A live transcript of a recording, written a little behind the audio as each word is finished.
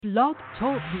Blog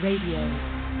Talk Radio.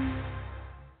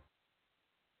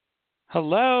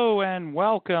 Hello and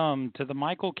welcome to the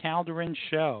Michael Calderin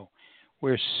Show.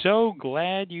 We're so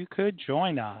glad you could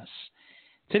join us.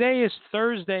 Today is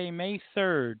Thursday, May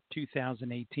 3rd,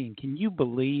 2018. Can you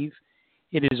believe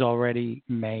it is already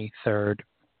May 3rd?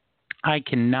 I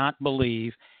cannot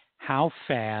believe how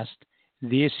fast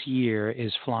this year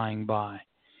is flying by.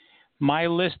 My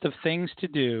list of things to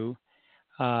do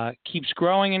keeps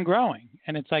growing and growing.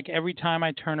 And it's like every time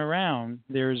I turn around,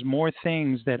 there's more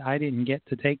things that I didn't get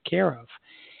to take care of.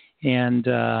 And,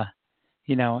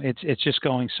 it's just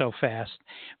going so fast.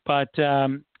 But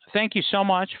thank you so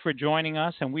much for joining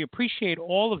us. And we appreciate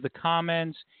all of the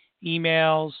comments,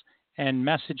 emails, and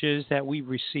messages that we've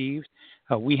received.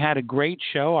 We had a great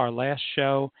show. Our last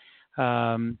show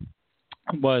was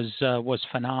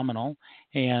phenomenal.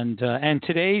 And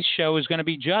today's show is going to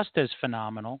be just as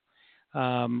phenomenal.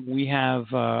 We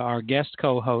have our guest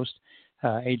co-host,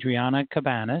 Adriana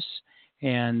Cabanas,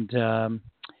 and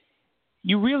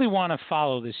you really want to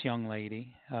follow this young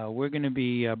lady. We're going to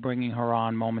be bringing her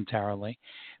on momentarily,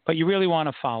 but you really want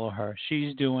to follow her.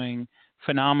 She's doing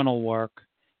phenomenal work,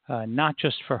 not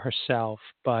just for herself,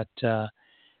 but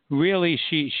really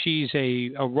she's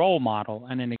a role model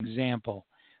and an example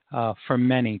for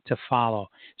many to follow.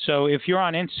 So if you're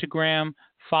on Instagram,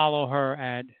 follow her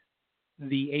at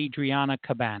the Adriana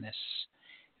Cabanas,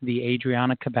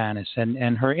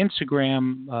 and her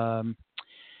Instagram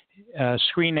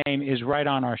screen name is right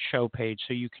on our show page,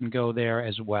 so you can go there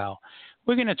as well.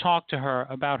 We're going to talk to her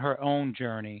about her own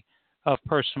journey of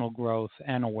personal growth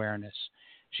and awareness.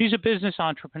 She's a business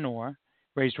entrepreneur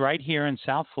raised right here in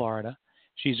South Florida.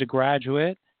 She's a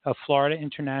graduate of Florida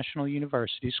International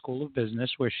University School of Business,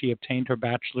 where she obtained her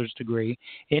bachelor's degree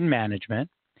in management.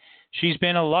 She's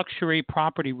been a luxury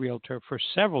property realtor for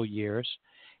several years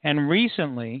and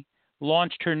recently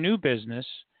launched her new business,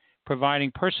 providing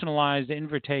personalized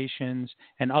invitations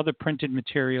and other printed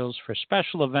materials for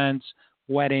special events,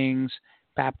 weddings,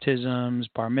 baptisms,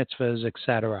 bar mitzvahs,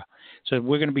 etc. So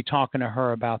we're going to be talking to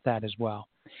her about that as well.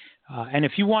 And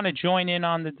if you want to join in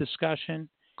on the discussion,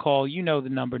 call, the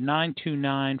number,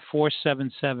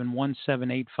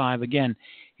 929-477-1785. Again,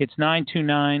 it's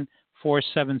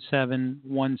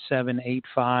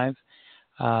 929-477-1785.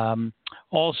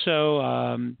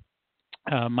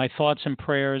 My thoughts and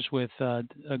prayers with a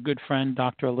good friend,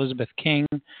 Dr. Elizabeth King,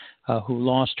 who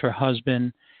lost her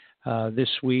husband this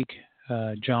week,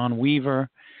 John Weaver.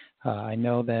 I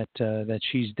know that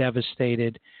she's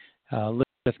devastated.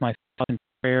 Elizabeth, my thoughts and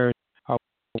prayers are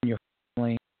with your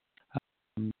family.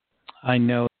 I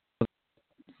know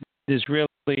there's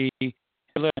really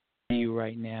you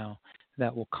right now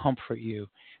that will comfort you,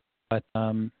 but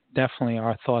definitely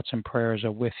our thoughts and prayers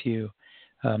are with you.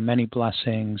 Many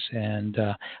blessings, and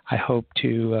I hope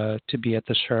to be at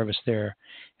the service there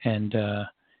and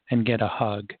get a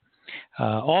hug.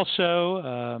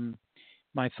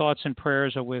 My thoughts and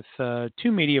prayers are with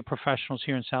two media professionals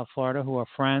here in South Florida who are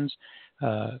friends,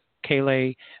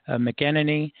 Kayleigh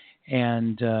McEnany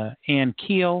and Ann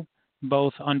Keel.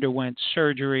 Both underwent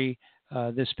surgery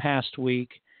this past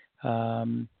week.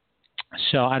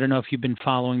 So I don't know if you've been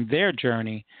following their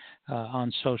journey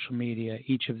on social media.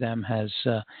 Each of them has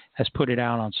put it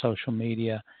out on social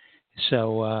media.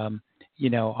 So,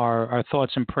 our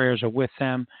thoughts and prayers are with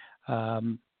them.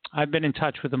 I've been in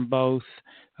touch with them both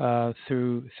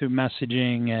through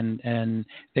messaging, and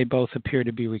they both appear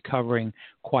to be recovering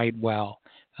quite well,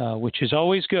 which is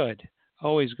always good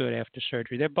after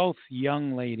surgery. They're both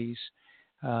young ladies,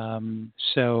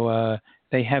 so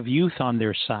they have youth on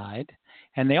their side,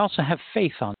 and they also have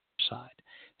faith on their side.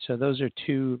 So those are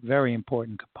two very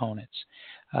important components.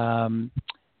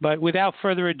 But without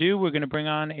further ado, we're going to bring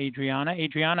on Adriana.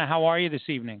 Adriana, how are you this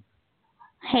evening?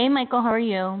 Hey, Michael, how are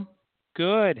you?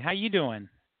 Good. How you doing?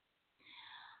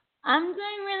 I'm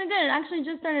doing really good. It actually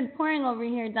just started pouring over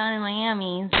here down in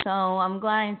Miami, so I'm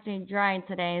glad I stayed dry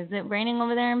today. Is it raining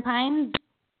over there in Pines?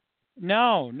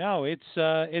 No,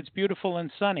 it's beautiful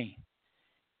and sunny.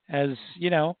 As you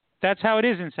know, that's how it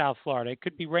is in South Florida. It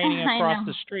could be raining across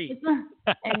the street.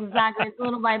 Exactly. It's a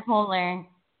little bipolar.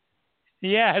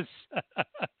 Yes.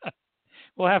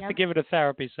 We'll have to give it a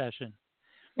therapy session.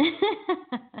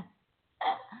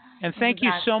 And thank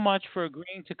you so much for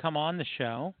agreeing to come on the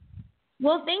show.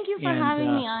 Well, thank you for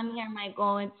having me on here,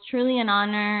 Michael. It's truly an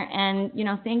honor. And,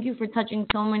 thank you for touching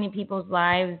so many people's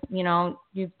lives.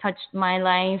 You've touched my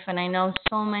life, and I know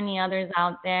so many others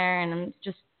out there. And I'm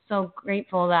just so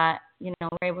grateful that,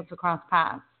 we're able to cross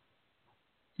paths.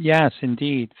 Yes,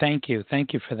 indeed. Thank you.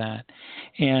 Thank you for that.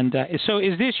 And so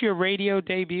is this your radio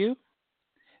debut?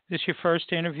 This your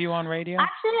first interview on radio?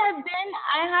 Actually,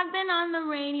 I have been on the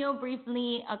radio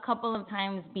briefly a couple of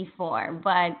times before,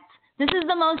 but this is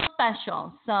the most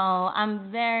special. So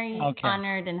I'm very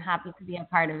honored and happy to be a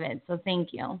part of it. So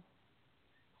thank you.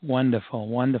 Wonderful,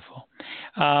 wonderful.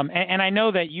 And I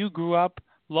know that you grew up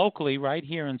locally right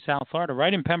here in South Florida,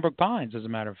 right in Pembroke Pines, as a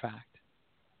matter of fact.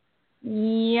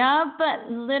 Yeah,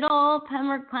 but little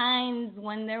Pembroke Pines,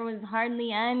 when there was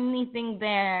hardly anything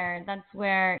there, that's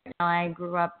where I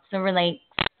grew up, Silver Lake.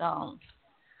 So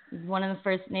it was one of the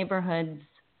first neighborhoods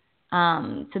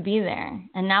to be there.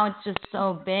 And now it's just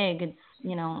so big. It's,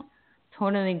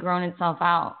 totally grown itself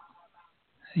out.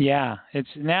 Yeah,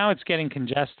 it's getting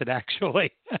congested,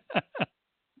 actually.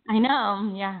 I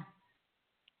know, yeah.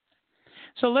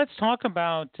 So let's talk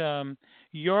about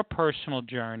your personal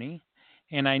journey.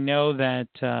 And I know that,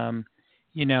 I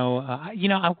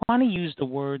want to use the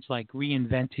words like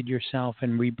reinvented yourself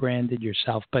and rebranded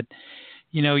yourself, but,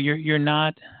 you're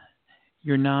not,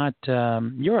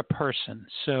 you're a person.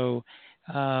 So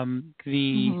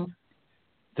the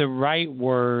right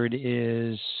word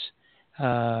is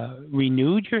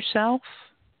renewed yourself.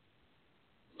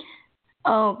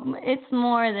 Oh, it's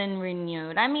more than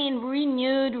renewed. I mean,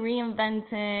 renewed,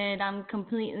 reinvented. I'm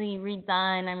completely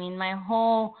redone. I mean, my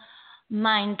whole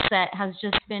mindset has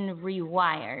just been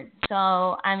rewired.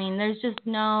 So, I mean, there's just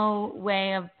no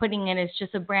way of putting it. It's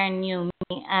just a brand new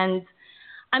me. And,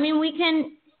 I mean, we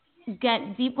can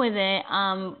get deep with it.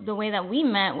 The way that we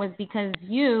met was because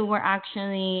you were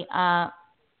actually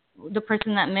the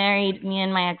person that married me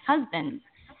and my ex-husband.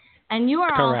 And you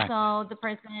are Correct. also the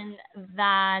person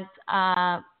that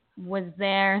was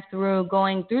there through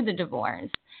going through the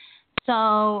divorce.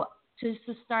 So just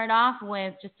to start off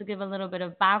with, just to give a little bit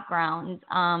of background,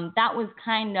 that was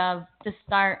kind of the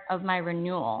start of my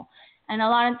renewal. And a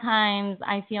lot of times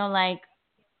I feel like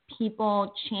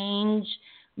people change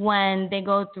when they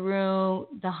go through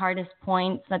the hardest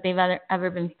points that they've ever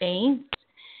been faced.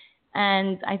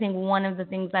 And I think one of the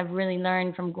things I've really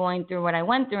learned from going through what I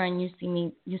went through, and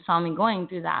you saw me going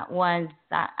through that, was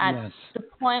that at the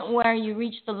point where you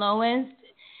reach the lowest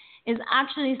is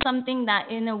actually something that,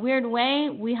 in a weird way,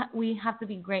 we have to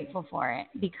be grateful for it,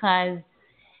 because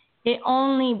it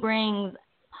only brings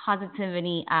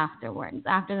positivity afterwards.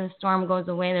 After the storm goes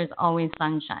away, there's always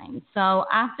sunshine. So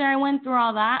after I went through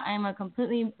all that, I'm a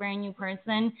completely brand new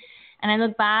person. And I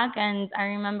look back and I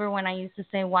remember when I used to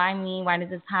say, why me? Why did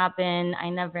this happen?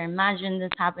 I never imagined this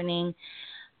happening.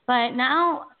 But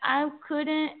now I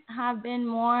couldn't have been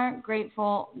more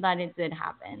grateful that it did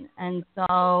happen. And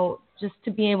so just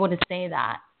to be able to say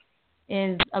that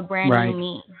is a brand new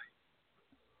me.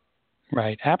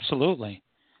 Right. Absolutely.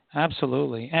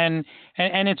 Absolutely. And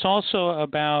it's also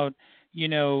about,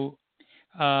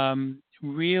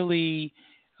 really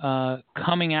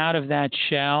coming out of that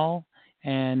shell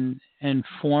and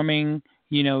forming,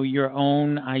 your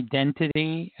own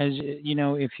identity, as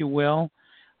if you will,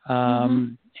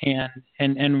 and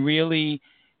really,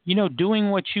 doing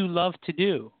what you love to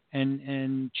do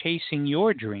and chasing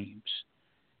your dreams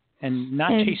and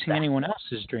not chasing anyone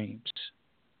else's dreams.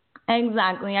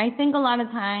 Exactly. I think a lot of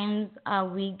times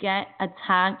we get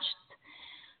attached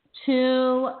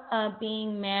to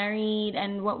being married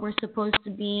and what we're supposed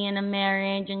to be in a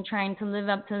marriage and trying to live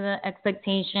up to the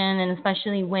expectation. And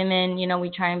especially women, we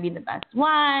try and be the best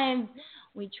wives.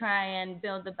 We try and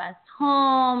build the best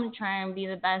home, try and be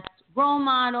the best role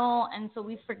model. And so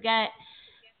we forget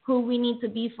who we need to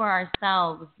be for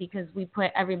ourselves because we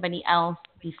put everybody else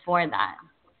before that.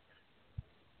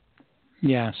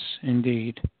 Yes,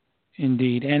 indeed.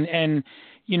 Indeed. And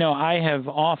I have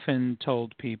often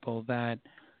told people that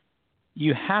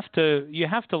you have to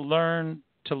learn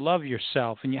to love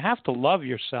yourself, and you have to love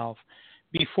yourself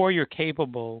before you're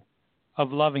capable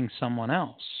of loving someone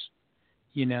else,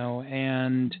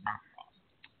 and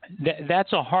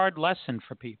that's a hard lesson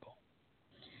for people.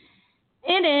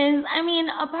 It is. I mean,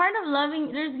 a part of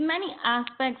loving, there's many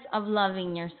aspects of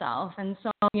loving yourself. And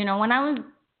so, when I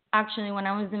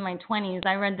was in my 20s,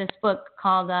 I read this book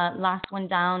called Last One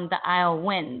Down the Aisle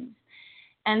Wins.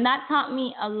 And that taught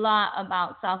me a lot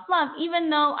about self-love, even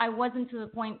though I wasn't to the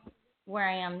point where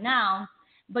I am now.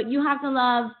 But you have to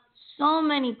love so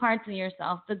many parts of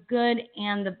yourself, the good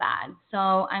and the bad.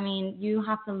 So, I mean, you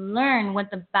have to learn what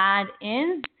the bad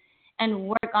is and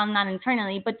work on that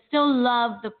internally, but still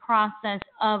love the process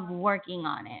of working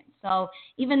on it. So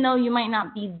even though you might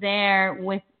not be there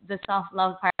with the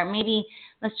self-love part, maybe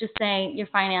let's just say your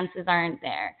finances aren't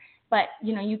there, but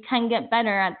you can get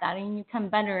better at that, and you can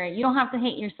better it. You don't have to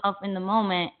hate yourself in the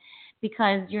moment,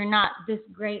 because you're not this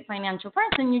great financial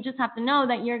person. You just have to know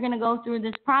that you're going to go through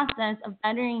this process of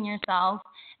bettering yourself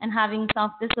and having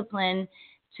self-discipline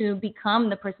to become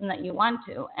the person that you want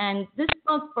to. And this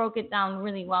book broke it down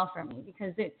really well for me,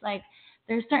 because it's like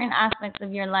there's certain aspects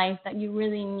of your life that you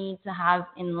really need to have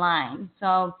in line.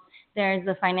 So there's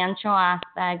the financial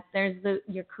aspect, there's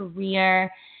your career,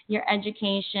 your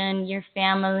education, your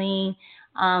family,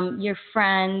 your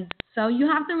friends. So you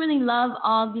have to really love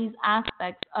all these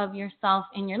aspects of yourself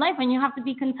in your life, and you have to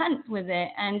be content with it.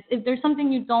 And if there's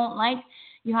something you don't like,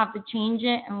 you have to change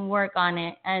it and work on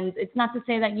it. And it's not to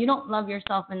say that you don't love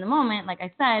yourself in the moment, like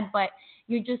I said, but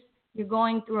you're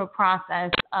going through a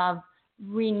process of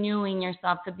renewing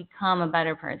yourself to become a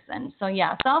better person. So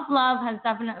yeah, self-love has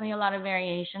definitely a lot of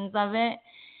variations of it,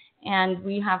 and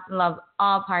we have to love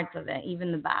all parts of it,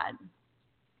 even the bad.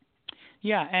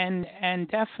 Yeah, and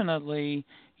definitely,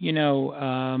 in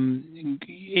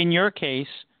your case,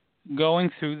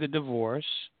 going through the divorce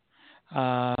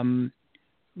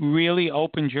really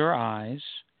opened your eyes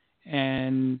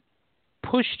and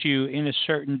pushed you in a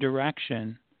certain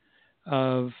direction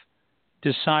of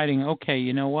deciding, okay,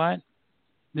 you know what?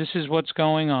 This is what's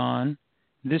going on.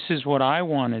 This is what I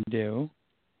want to do,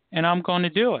 and I'm going to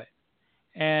do it.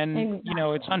 And,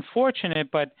 exactly. It's unfortunate,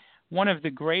 but one of the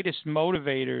greatest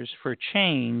motivators for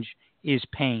change is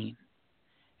pain.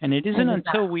 And it isn't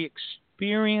until we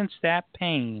experience that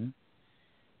pain,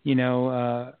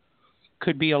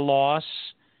 could be a loss,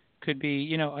 could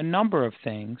be, a number of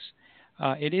things.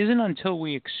 It isn't until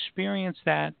we experience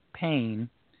that pain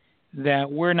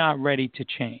that we're not ready to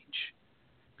change.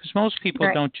 Because most people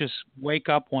don't just wake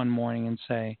up one morning and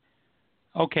say,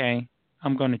 okay,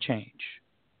 I'm going to change.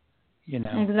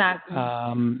 Exactly.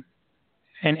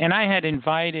 And I had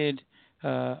invited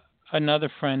another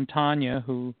friend, Tanya,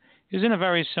 who is in a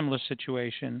very similar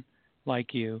situation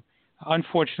like you.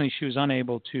 Unfortunately, she was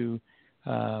unable to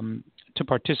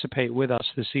participate with us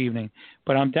this evening,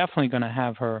 but I'm definitely going to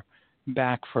have her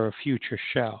back for a future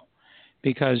show,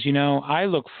 because, I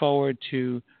look forward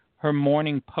to her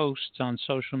morning posts on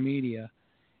social media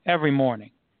every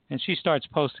morning. And she starts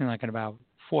posting like at about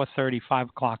 4:30, 5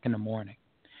 o'clock in the morning.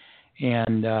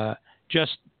 And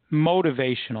just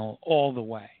motivational all the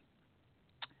way.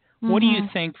 Mm-hmm. What do you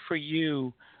think for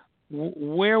you,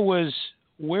 where was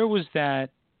that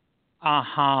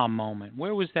aha moment?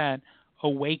 Where was that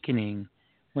awakening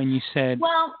when you said,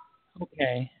 well,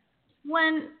 okay.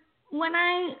 When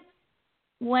I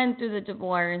went through the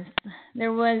divorce,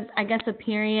 there was, I guess, a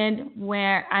period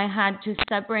where I had to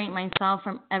separate myself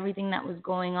from everything that was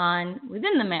going on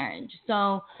within the marriage.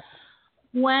 So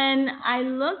when I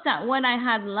looked at what I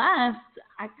had left,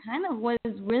 I kind of was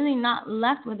really not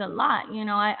left with a lot.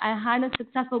 I had a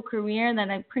successful career that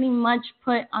I pretty much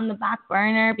put on the back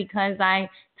burner because I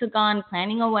took on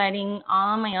planning a wedding all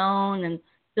on my own and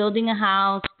building a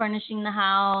house, furnishing the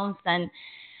house, and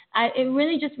it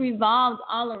really just revolved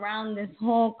all around this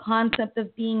whole concept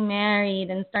of being married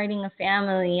and starting a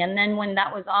family. And then when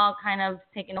that was all kind of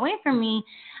taken away from me,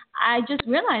 I just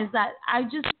realized that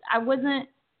I wasn't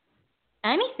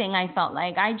anything. I felt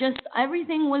like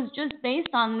everything was just based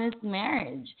on this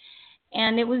marriage.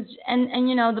 And it was,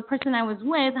 and the person I was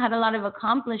with had a lot of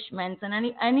accomplishments, and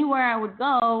anywhere I would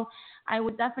go, I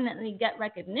would definitely get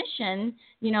recognition,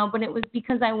 but it was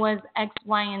because I was X,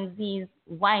 Y, and Z's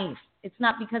wife. It's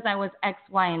not because I was X,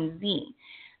 Y, and Z.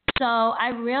 So I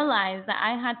realized that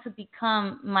I had to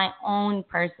become my own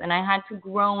person. I had to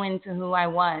grow into who I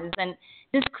was. And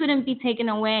this couldn't be taken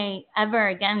away ever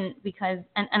again, because,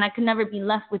 and I could never be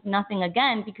left with nothing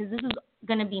again, because this is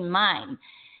going to be mine.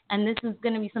 And this is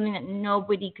going to be something that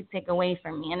nobody could take away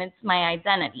from me. And it's my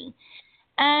identity.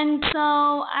 And so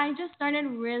I just started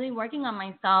really working on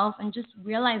myself and just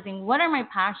realizing, what are my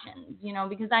passions,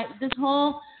 because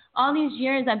all these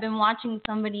years I've been watching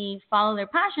somebody follow their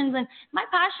passions, and my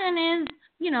passion is,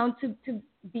 to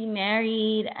be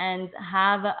married and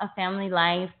have a family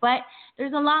life. But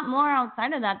there's a lot more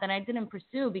outside of that I didn't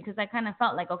pursue, because I kind of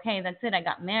felt like, okay, that's it. I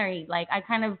got married. Like, I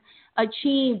kind of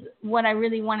achieved what I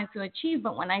really wanted to achieve.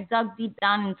 But when I dug deep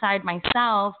down inside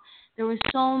myself, there were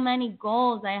so many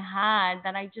goals I had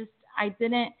that I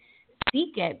didn't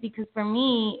seek it, because for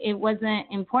me, it wasn't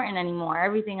important anymore.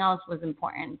 Everything else was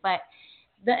important. But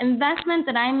the investment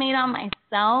that I made on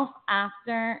myself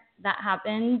after that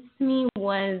happened to me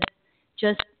was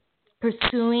just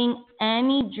pursuing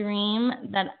any dream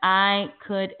that I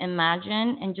could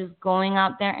imagine and just going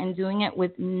out there and doing it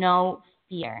with no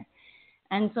fear.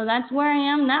 And so that's where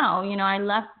I am now. I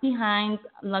left behind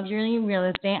luxury real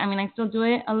estate. I mean, I still do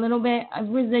it a little bit of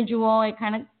residual. It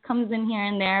kind of comes in here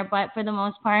and there, but for the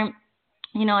most part,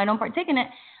 I don't partake in it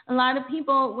a lot of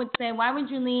people would say, why would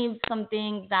you leave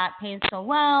something that pays so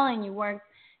well and you worked,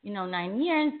 9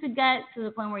 years to get to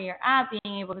the point where you're at,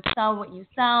 being able to sell what you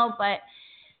sell? But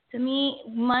to me,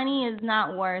 money is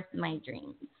not worth my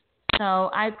dreams.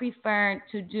 So I prefer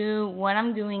to do what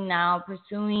I'm doing now,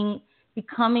 pursuing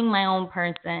becoming my own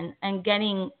person and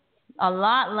getting a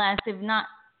lot less, if not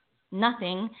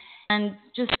nothing, and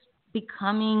just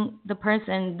becoming the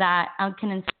person that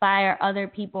can inspire other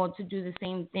people to do the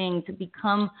same thing, to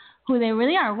become who they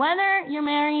really are, whether you're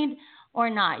married or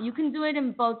not. You can do it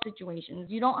in both situations.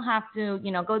 You don't have to,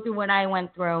 go through what I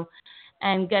went through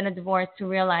and get a divorce to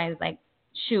realize, like,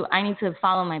 shoot, I need to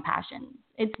follow my passion.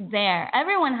 It's there.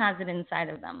 Everyone has it inside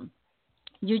of them.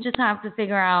 You just have to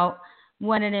figure out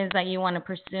what it is that you want to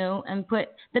pursue and put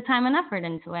the time and effort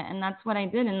into it. And that's what I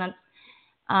did. And that's,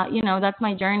 that's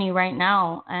my journey right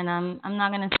now. And I'm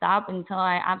not going to stop until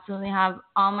I absolutely have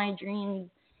all my dreams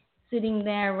sitting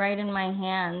there right in my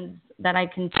hands that I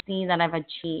can see that I've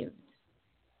achieved.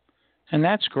 And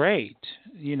that's great.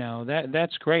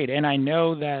 That's great. And I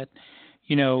know that,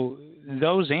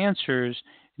 those answers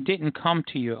didn't come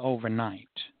to you overnight,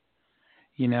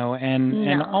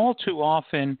 and all too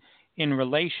often in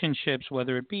relationships,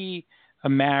 whether it be a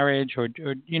marriage or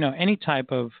any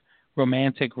type of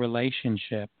romantic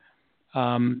relationship,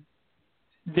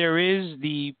 there is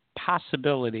the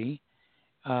possibility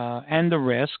and the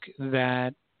risk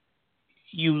that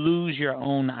you lose your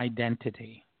own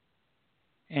identity,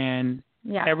 and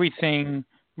everything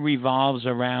revolves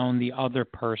around the other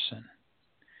person.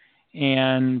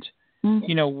 And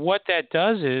what that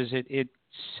does is it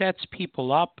sets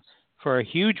people up for a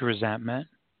huge resentment,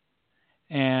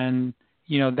 and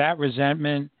that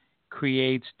resentment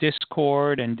creates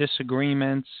discord and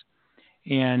disagreements,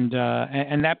 and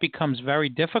that becomes very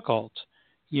difficult,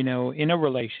 in a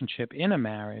relationship, in a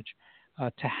marriage,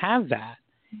 to have that.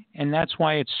 And that's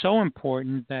why it's so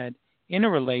important that in a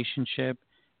relationship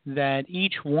that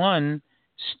each one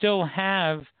still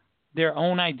have their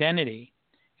own identity,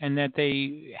 and that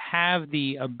they have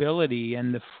the ability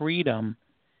and the freedom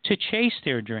to chase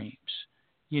their dreams.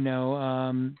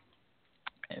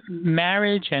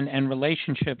 Marriage and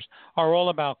relationships are all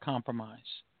about compromise,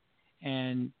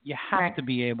 and you have to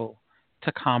be able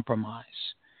to compromise.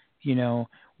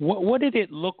 What did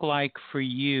it look like for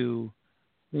you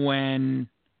when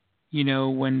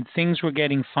things were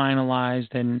getting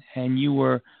finalized and you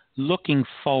were looking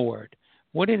forward?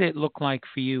 What did it look like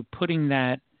for you putting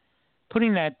that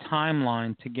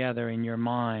timeline together in your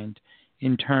mind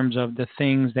in terms of the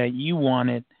things that you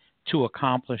wanted to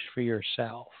accomplish for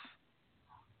yourself?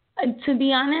 To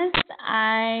be honest,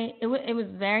 it was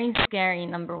very scary,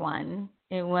 number one.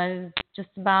 It was just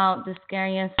about the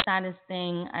scariest, saddest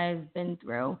thing I've been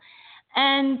through.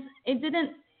 And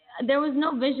there was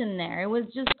no vision there. It was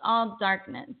just all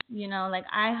darkness.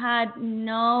 I had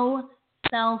no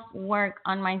self-work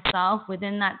on myself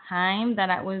within that time that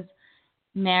I was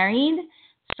married.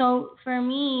 So for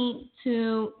me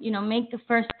to, make the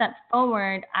first step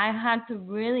forward, I had to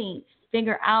really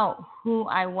figure out who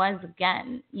I was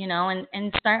again,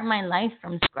 and start my life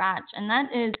from scratch. And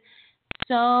that is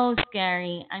so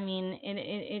scary. I mean,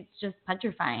 it's just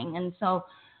petrifying. And so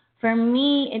for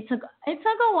me, it took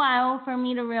a while for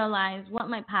me to realize what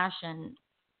my passion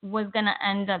was going to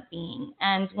end up being.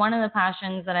 And one of the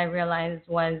passions that I realized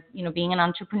was, being an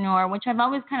entrepreneur, which I've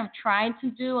always kind of tried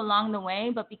to do along the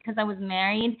way. But because I was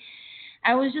married,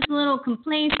 I was just a little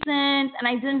complacent and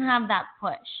I didn't have that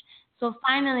push. So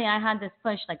finally I had this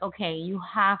push, like, okay, you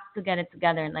have to get it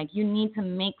together. Like, you need to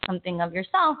make something of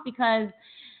yourself, because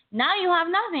now you have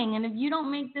nothing. And if you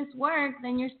don't make this work,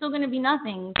 then you're still going to be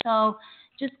nothing. So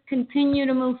just continue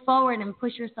to move forward and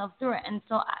push yourself through it. And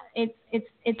so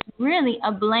it's really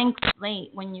a blank slate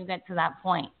when you get to that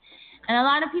point. And a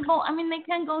lot of people, they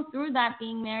can go through that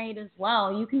being married as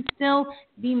well. You can still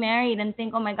be married and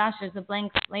think, oh my gosh, there's a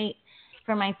blank slate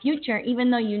for my future,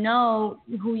 even though you know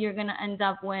who you're going to end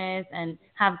up with and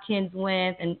have kids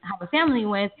with and have a family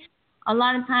with. A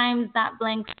lot of times that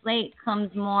blank slate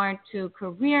comes more to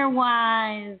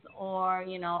career-wise or,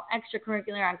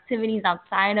 extracurricular activities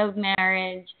outside of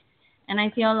marriage. And I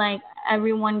feel like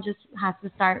everyone just has to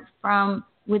start from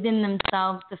within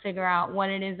themselves to figure out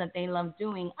what it is that they love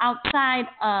doing outside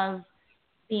of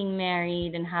being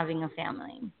married and having a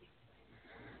family.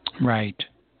 Right.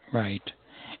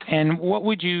 And what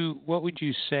would you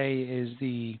say is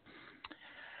the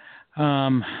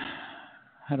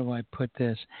how do I put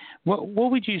this? What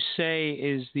would you say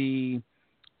is the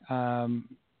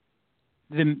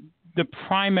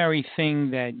primary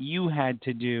thing that you had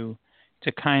to do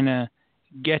to kind of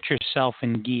get yourself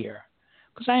in gear?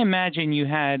 Because I imagine you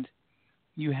had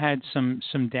you had some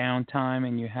downtime,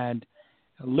 and you had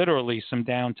literally some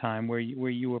downtime where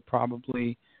you were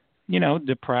probably,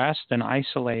 depressed and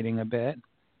isolating a bit.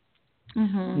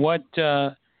 Mm-hmm. What?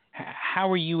 How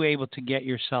were you able to get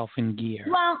yourself in gear?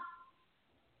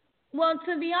 Well,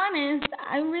 to be honest,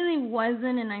 I really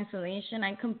wasn't in isolation.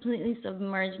 I completely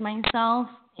submerged myself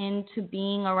into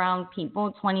being around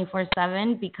people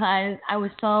 24/7 because I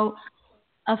was so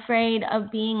afraid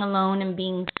of being alone and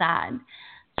being sad.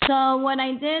 So what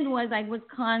I did was I was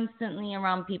constantly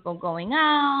around people going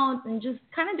out and just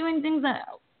kind of doing things that,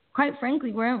 quite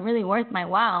frankly, weren't really worth my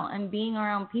while, and being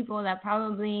around people that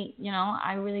probably,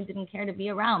 I really didn't care to be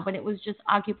around, but it was just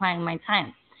occupying my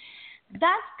time.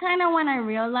 That's kind of when I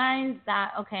realized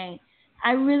that, okay,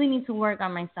 I really need to work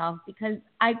on myself because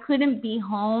I couldn't be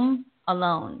home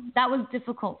alone. That was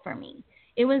difficult for me.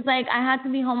 It was like I had to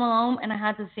be home alone and I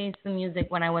had to face the music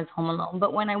when I was home alone.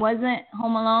 But when I wasn't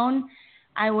home alone,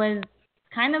 I was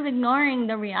kind of ignoring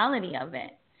the reality of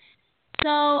it. So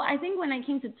I think when I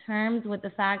came to terms with the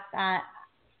fact that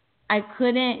I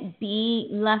couldn't be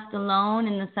left alone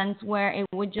in the sense where it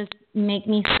would just make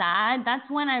me sad, that's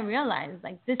when I realized,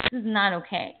 like, this is not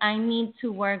okay. I need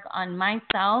to work on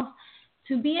myself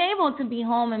to be able to be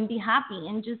home and be happy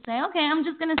and just say, okay, I'm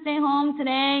just going to stay home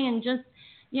today and just,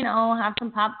 have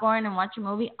some popcorn and watch a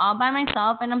movie all by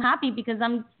myself. And I'm happy because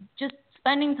I'm just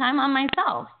spending time on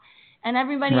myself. And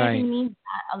everybody, I think, needs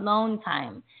that alone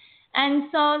time. And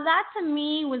so that to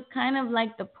me was kind of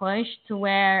like the push to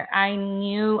where I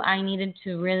knew I needed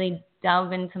to really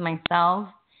delve into myself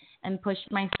and push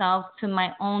myself to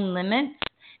my own limits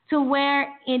to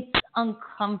where it's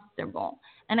uncomfortable.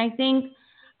 And I think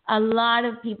a lot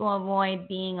of people avoid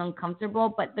being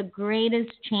uncomfortable, but the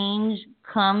greatest change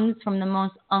comes from the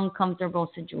most uncomfortable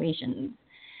situations.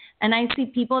 And I see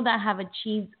people that have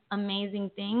achieved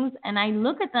amazing things, and I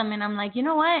look at them and I'm like, you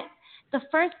know what? The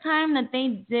first time that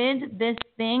they did this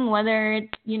thing, whether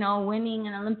it's, winning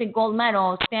an Olympic gold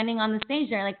medal, standing on the stage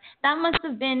there, like that must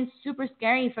have been super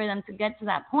scary for them to get to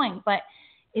that point. But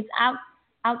it's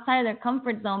outside of their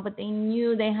comfort zone, but they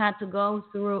knew they had to go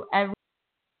through every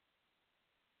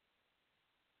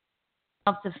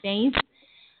to face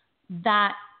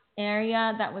that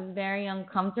area that was very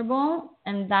uncomfortable,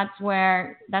 and that's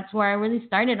where I really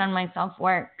started on my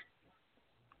self-work.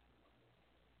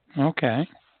 Okay.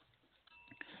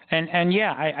 And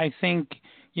yeah, I think,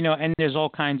 and there's all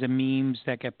kinds of memes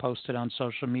that get posted on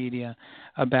social media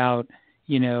about,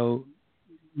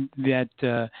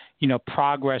 that,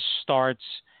 progress starts,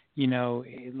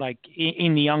 like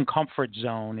in the uncomfort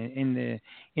zone,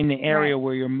 in the area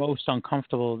where you're most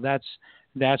uncomfortable.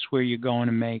 That's where you're going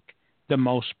to make the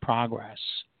most progress,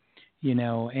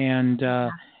 and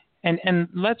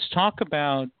let's talk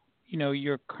about,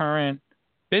 your current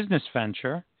business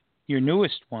venture, your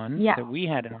newest one that we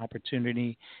had an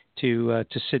opportunity to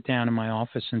sit down in my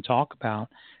office and talk about.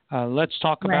 Let's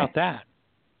talk about that.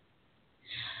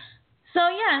 So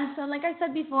like I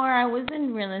said before, I was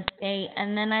in real estate,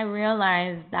 and then I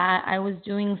realized that I was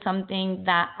doing something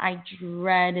that I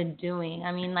dreaded doing.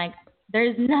 I mean, like,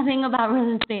 there's nothing about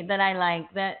real estate that I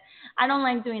like. That I don't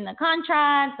like doing the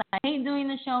contracts. I hate doing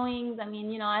the showings. I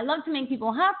mean, I love to make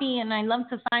people happy, and I love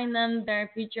to find them their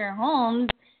future homes.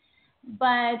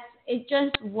 But it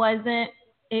just wasn't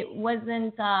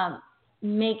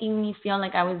making me feel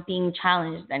like I was being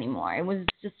challenged anymore. It was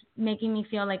just making me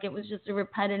feel like it was just a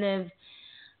repetitive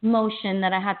motion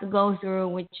that I had to go through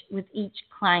with each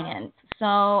client.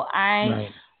 So I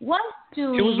was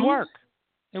doing... It was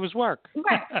work.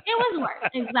 Right. It was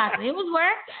work. Exactly. It was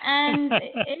work. And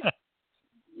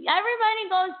everybody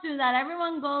goes through that.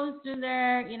 Everyone goes through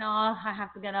their, I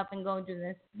have to get up and go do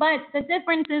this. But the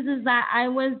difference is that I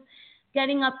was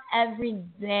getting up every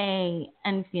day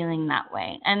and feeling that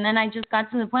way. And then I just got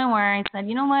to the point where I said,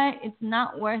 you know what? It's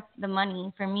not worth the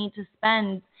money for me to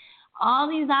spend all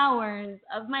these hours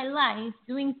of my life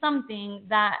doing something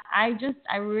that I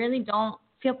really don't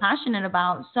feel passionate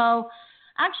about. So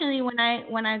actually, when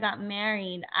I got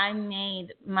married, I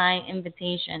made my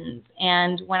invitations,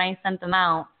 and when I sent them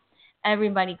out,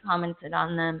 everybody commented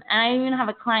on them. And I even have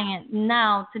a client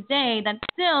now today that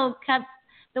still kept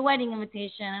the wedding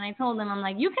invitation, and I told them, I'm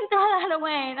like, you can throw that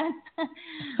away.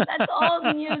 That's old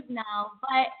news now.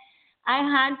 But I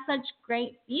had such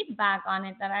great feedback on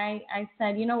it that I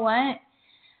said, you know what?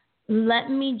 Let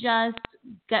me just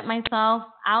get myself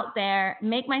out there,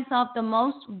 make myself the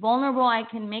most vulnerable I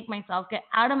can make myself, get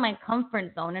out of my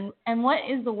comfort zone. And what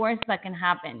is the worst that can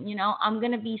happen? I'm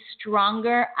going to be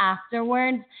stronger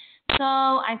afterwards. So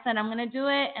I said, I'm going to do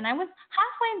it. And I was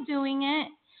halfway doing it,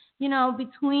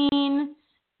 between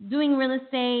doing real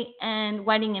estate and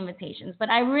wedding invitations. But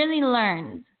I really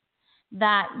learned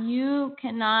that you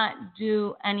cannot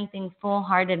do anything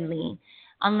full-heartedly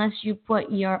unless you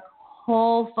put your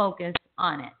whole focus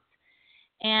on it.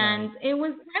 And It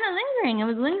was kind of lingering. It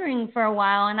was lingering for a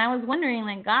while, and I was wondering,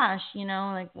 like, gosh,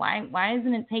 like, why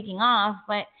isn't it taking off?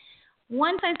 But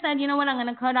once I said, you know what, I'm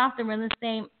going to cut off the real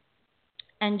estate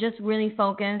and just really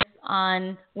focus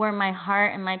on where my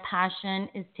heart and my passion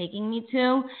is taking me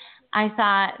to, I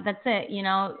thought, that's it,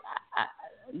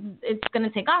 it's going to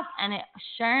take off. And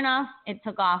sure enough, it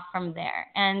took off from there.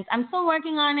 And I'm still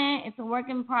working on it. It's a work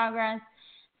in progress.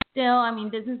 Still, I mean,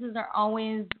 businesses are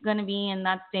always going to be in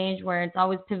that stage where it's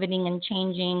always pivoting and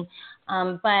changing.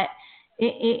 But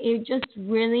it just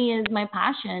really is my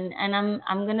passion, and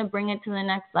I'm going to bring it to the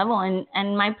next level.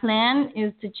 And my plan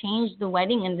is to change the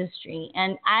wedding industry.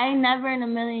 And I never in a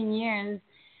million years,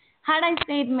 had I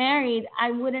stayed married,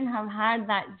 I wouldn't have had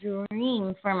that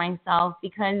dream for myself,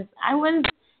 because I was,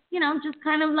 just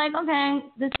kind of like, okay,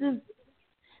 this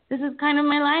is kind of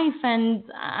my life, and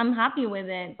I'm happy with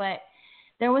it. But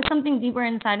there was something deeper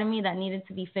inside of me that needed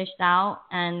to be fished out,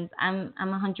 and I'm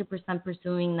 100%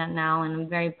 pursuing that now, and I'm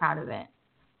very proud of it.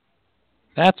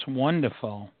 That's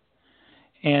wonderful.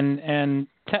 And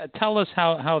tell us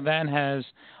how that has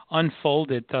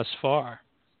unfolded thus far.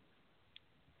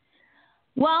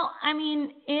 Well, I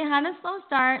mean, it had a slow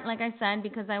start, like I said,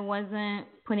 because I wasn't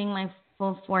putting my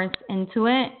full force into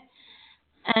it.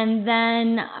 And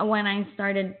then when I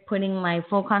started putting my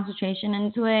full concentration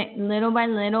into it, little by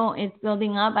little, it's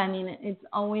building up. I mean, it's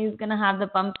always going to have the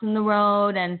bumps in the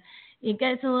road, and it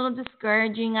gets a little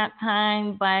discouraging at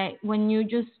times. But when you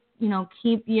just,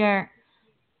 keep your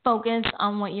focus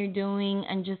on what you're doing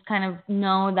and just kind of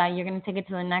know that you're going to take it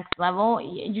to the next level,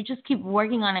 you just keep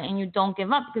working on it and you don't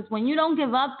give up. Because when you don't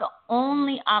give up, the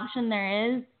only option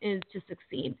there is to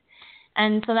succeed.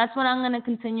 And so that's what I'm going to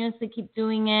continuously keep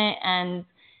doing it. And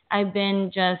I've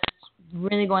been just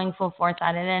really going full force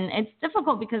at it. And it's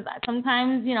difficult because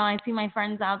sometimes, I see my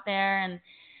friends out there and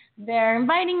they're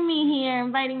inviting me here,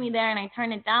 inviting me there, and I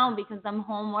turn it down because I'm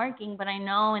home working. But I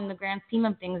know in the grand scheme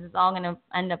of things, it's all going to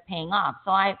end up paying off.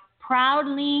 So I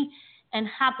proudly and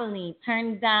happily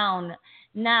turn down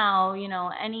now,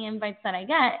 any invites that I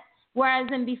get. Whereas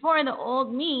in before, the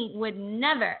old me would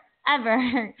never,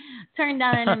 ever turn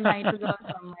down an invite to go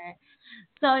somewhere.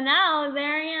 So now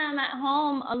there I am at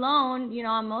home alone,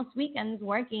 on most weekends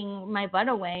working my butt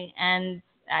away, and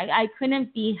I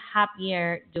couldn't be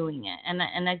happier doing it. And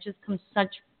I just come such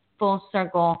full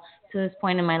circle to this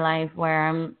point in my life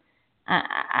where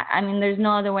I mean, there's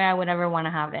no other way I would ever want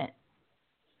to have it.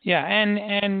 Yeah, and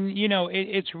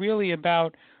it's really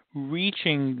about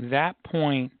reaching that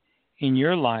point in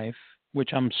your life,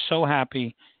 which I'm so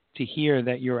happy to hear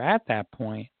that you're at that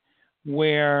point,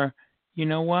 where,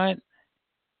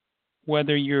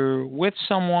 whether you're with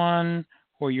someone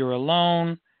or you're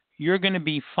alone, you're going to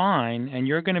be fine and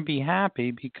you're going to be happy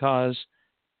because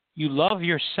you love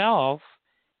yourself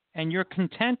and you're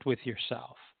content with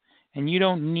yourself. And you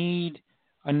don't need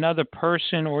another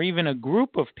person or even a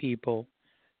group of people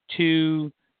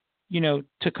to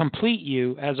complete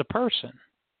you as a person.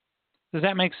 Does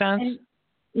that make sense?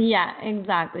 Yeah,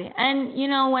 exactly. And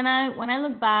when I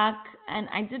look back, and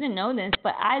I didn't know this,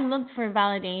 but I looked for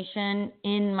validation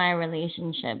in my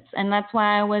relationships, and that's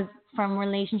why I was from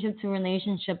relationship to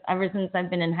relationship ever since I've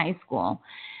been in high school.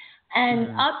 And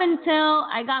up until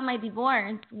I got my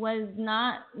divorce was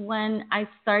not when I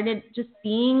started just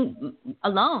being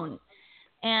alone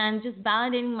and just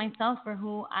validating myself for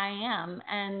who I am.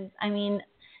 And I mean,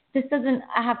 this doesn't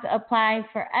have to apply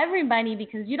for everybody,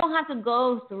 because you don't have to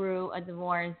go through a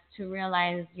divorce to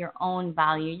realize your own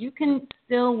value. You can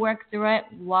still work through it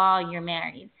while you're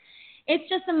married. It's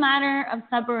just a matter of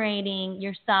separating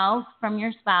yourself from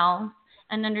your spouse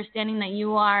and understanding that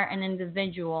you are an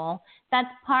individual. That's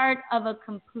part of a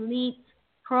complete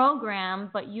program,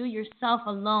 but you yourself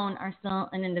alone are still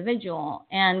an individual.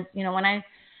 And, when I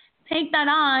take that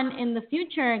on in the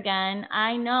future again,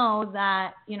 I know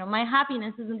that, my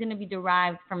happiness isn't going to be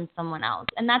derived from someone else.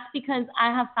 And that's because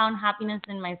I have found happiness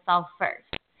in myself first.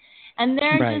 And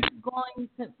they're just going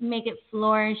to make it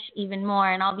flourish even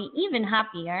more, and I'll be even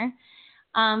happier.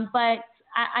 But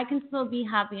I can still be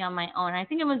happy on my own. I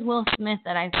think it was Will Smith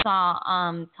that I saw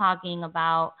talking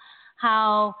about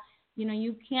how,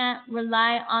 you can't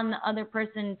rely on the other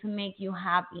person to make you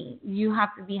happy. You have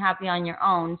to be happy on your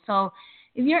own. So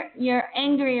if you're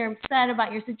angry or upset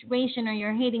about your situation, or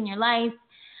you're hating your life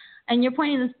and you're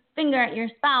pointing the finger at your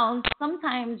spouse,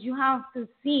 sometimes you have to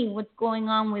see what's going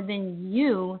on within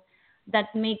you that's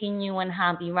making you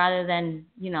unhappy rather than,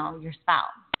 your spouse.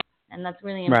 And that's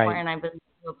really important, I believe.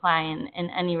 to apply in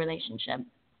any relationship.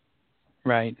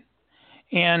 Right.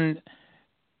 And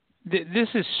this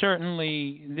is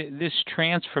certainly this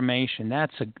transformation.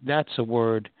 That's a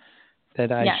word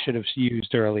that I should have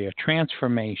used earlier.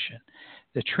 Transformation.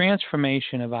 The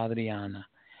transformation of Adriana.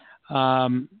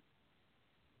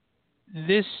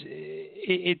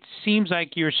 It seems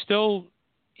like you're still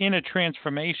in a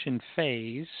transformation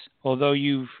phase, although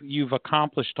you've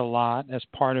accomplished a lot as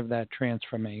part of that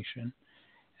transformation,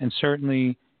 and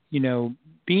certainly,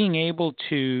 being able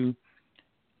to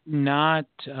not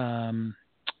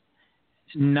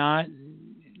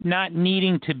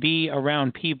needing to be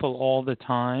around people all the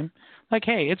time. Like,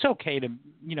 hey, it's okay to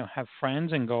have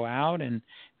friends and go out and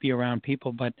be around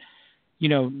people, but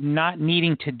not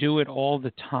needing to do it all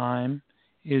the time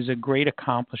is a great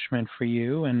accomplishment for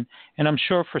you, and I'm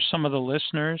sure for some of the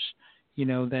listeners,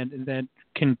 that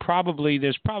can probably,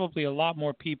 there's probably a lot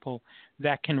more people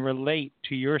that can relate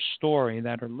to your story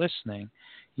that are listening,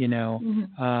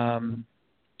 and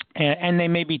they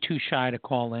may be too shy to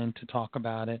call in to talk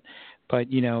about it, but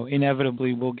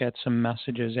inevitably we'll get some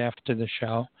messages after the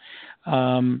show.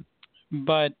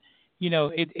 But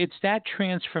it's that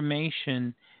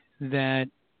transformation that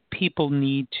people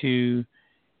need to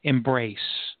embrace,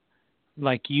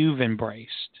 like you've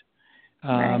embraced.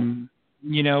 Right.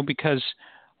 Because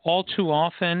all too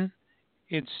often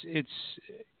it's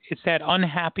that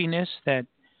unhappiness that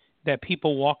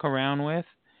people walk around with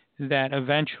that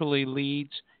eventually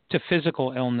leads to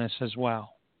physical illness as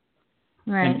well.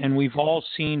 Right. And we've all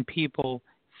seen people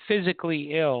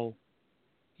physically ill,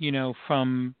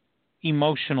 from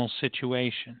emotional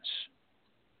situations.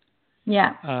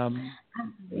 Yeah.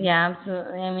 Yeah,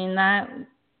 absolutely.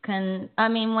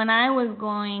 When I was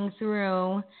going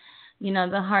through,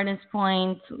 the hardest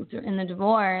point in the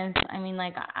divorce,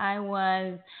 I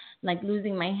was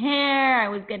losing my hair. I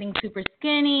was getting super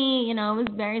skinny. It was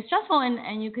very stressful,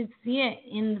 and you could see it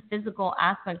in the physical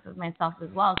aspects of myself as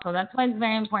well. So that's why it's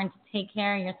very important to take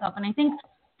care of yourself. And I think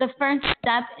the first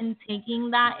step in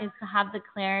taking that is to have the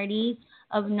clarity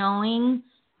of knowing,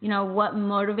 what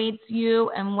motivates you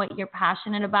and what you're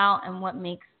passionate about and what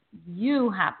makes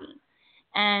you happy.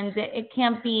 And it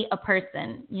can't be a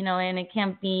person, and it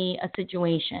can't be a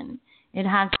situation. It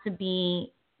has to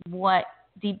be what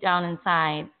deep down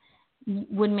inside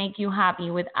would make you happy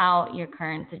without your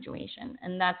current situation.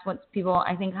 And that's what people,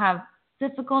 I think, have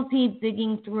difficulty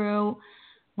digging through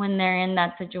when they're in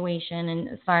that situation, and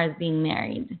as far as being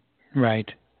married. Right.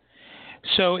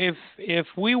 So if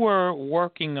we were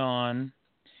working on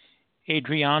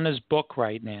Adriana's book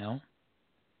right now,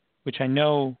 which I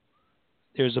know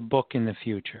there's a book in the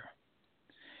future.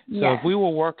 So yes. If we were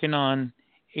working on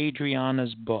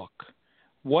Adriana's book,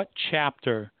 what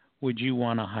chapter would you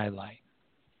want to highlight?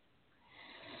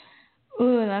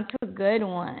 Ooh, that's a good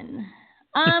one.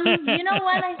 You know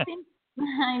what? I think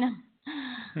I know.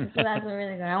 So that's a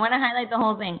really good one. I want to highlight the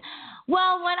whole thing.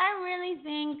 Well, what I really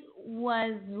think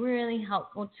was really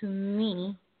helpful to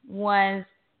me was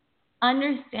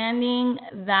understanding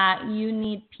that you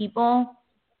need people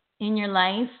in your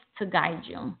life to guide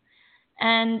you.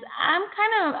 And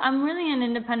I'm really an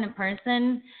independent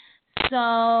person, so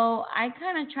I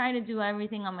kind of try to do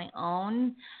everything on my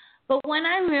own. But when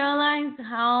I realized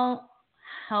how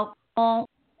helpful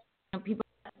people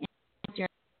in your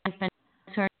life and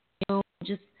turn you,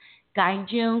 just guide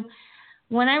you,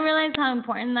 when I realized how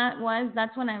important that was,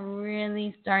 that's when I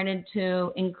really started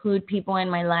to include people in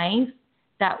my life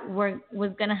that was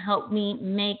going to help me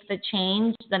make the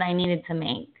change that I needed to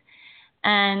make.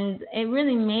 And it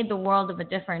really made the world of a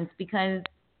difference, because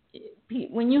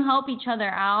when you help each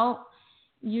other out,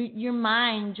 your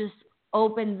mind just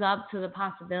opens up to the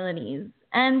possibilities.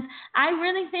 And I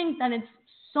really think that it's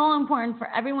so important for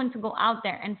everyone to go out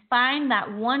there and find that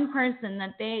one person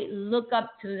that they look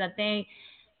up to, that they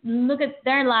look at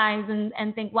their lives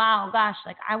and think, wow, gosh,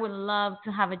 I would love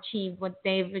to have achieved what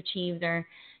they've achieved, or,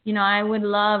 I would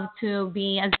love to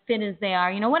be as fit as they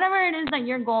are, whatever it is that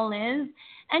your goal is.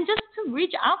 And just to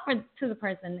reach out to the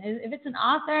person. If it's an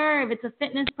author, if it's a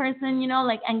fitness person,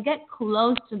 and get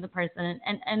close to the person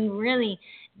and really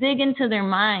dig into their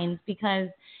minds, because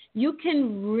you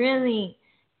can really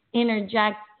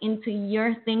interject into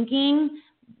your thinking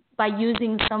by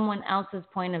using someone else's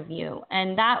point of view.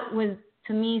 And that was,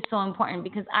 to me, so important,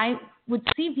 because I would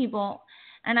see people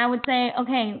and I would say,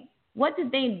 okay, what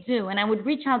did they do? And I would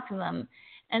reach out to them,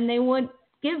 and they would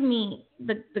give me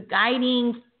the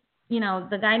guiding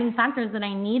factors that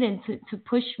I needed to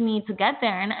push me to get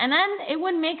there. And then it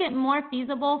would make it more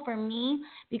feasible for me,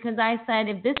 because I said,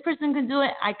 if this person could do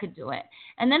it, I could do it.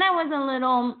 And then I was a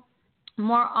little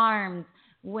more armed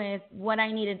with what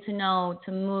I needed to know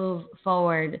to move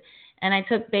forward. And I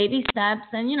took baby steps,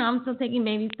 and, I'm still taking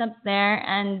baby steps there.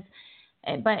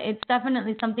 But it's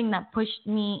definitely something that pushed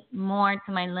me more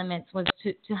to my limits, was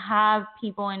to have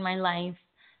people in my life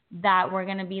that were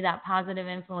going to be that positive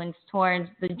influence towards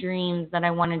the dreams that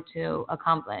I wanted to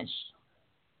accomplish.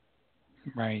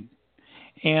 Right.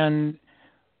 And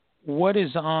what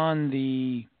is on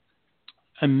the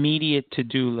immediate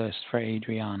to-do list for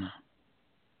Adriana?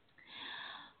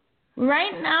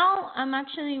 Right now, I'm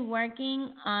actually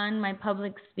working on my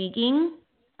public speaking,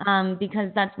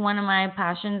 because that's one of my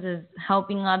passions, is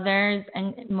helping others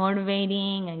and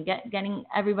motivating and getting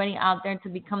everybody out there to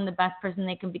become the best person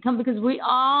they can become, because we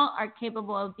all are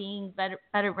capable of being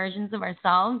better versions of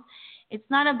ourselves. It's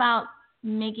not about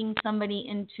making somebody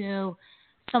into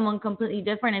someone completely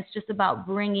different. It's just about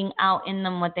bringing out in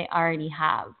them what they already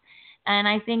have. And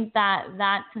I think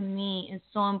that to me is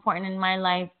so important in my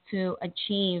life to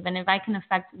achieve. And if I can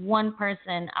affect one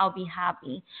person, I'll be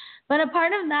happy. But a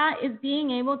part of that is being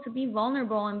able to be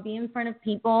vulnerable and be in front of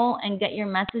people and get your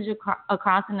message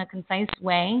across in a concise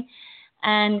way.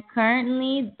 And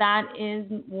currently, that is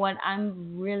what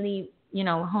I'm really,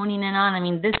 honing in on. I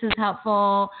mean, this is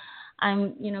helpful.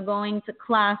 I'm, going to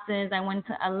classes. I went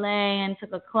to LA and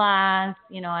took a class.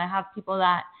 I have people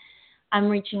that I'm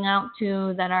reaching out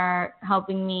to that are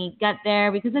helping me get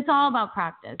there, because it's all about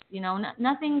practice.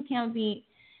 Nothing can be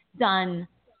done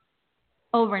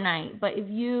overnight. But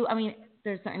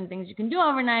there's certain things you can do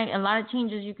overnight, a lot of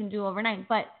changes you can do overnight.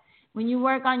 But when you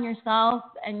work on yourself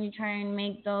and you try and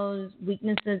make those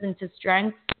weaknesses into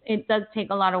strengths, it does take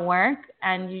a lot of work,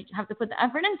 and you have to put the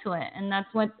effort into it. And that's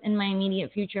what's in my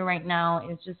immediate future right now,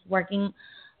 is just working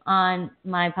on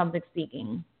my public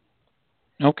speaking.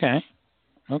 Okay.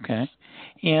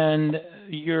 And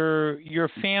your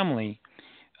family,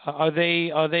 are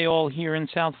they all here in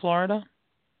South Florida?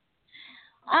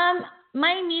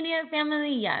 My immediate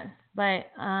family, yes, but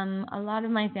a lot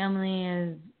of my family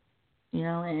is,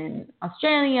 in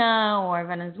Australia or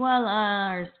Venezuela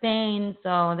or Spain,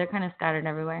 so they're kind of scattered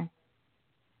everywhere.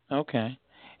 Okay.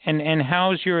 And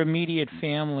how's your immediate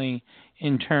family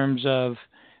in terms of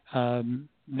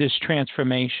this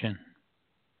transformation?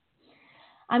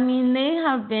 I mean, they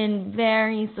have been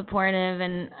very supportive,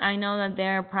 and I know that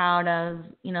they're proud of,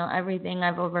 everything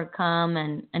I've overcome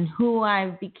and who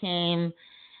I've became.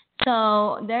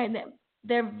 So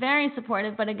they're very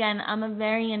supportive. But again, I'm a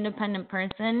very independent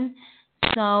person,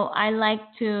 so I like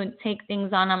to take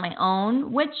things on my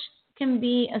own, which can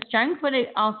be a strength, but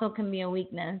it also can be a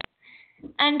weakness.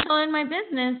 And so in my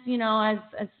business,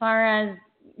 as far as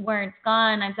where it's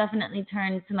gone, I've definitely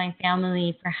turned to my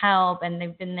family for help, and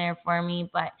they've been there for me.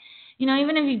 But,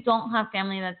 even if you don't have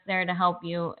family that's there to help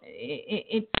you,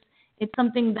 it's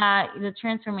something that the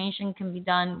transformation can be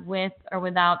done with or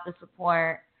without the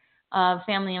support of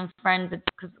family and friends,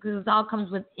 because it all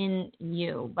comes within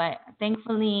you. But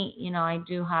thankfully, I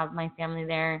do have my family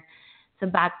there to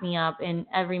back me up in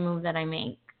every move that I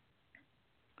make.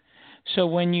 So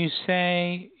when you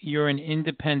say you're an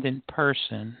independent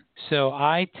person, so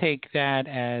I take that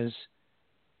as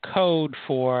code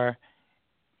for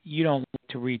you don't like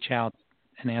to reach out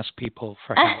and ask people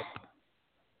for help.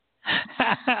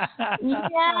 Yeah,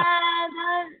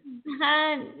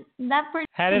 that person.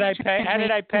 How did I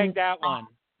peg that one?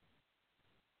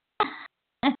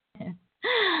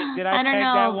 Did I peg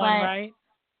that one right?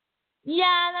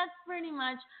 Yeah, that's pretty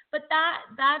much. But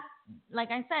that, like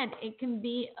I said, it can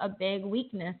be a big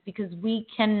weakness, because we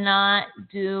cannot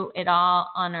do it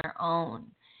all on our own,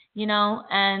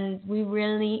 and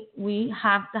we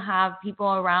have to have people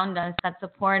around us that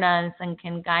support us and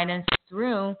can guide us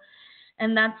through.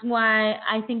 And that's why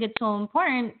I think it's so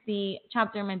important, the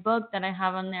chapter in my book that I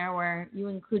have on there, where you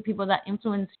include people that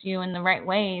influenced you in the right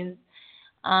ways,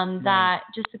 that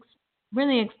just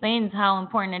really explains how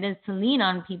important it is to lean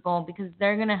on people, because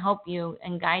they're going to help you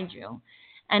and guide you.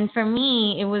 And for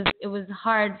me, it was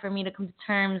hard for me to come to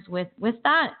terms with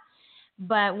that.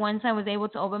 But once I was able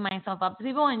to open myself up to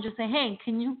people and just say, hey,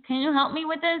 can you help me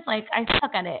with this? Like, I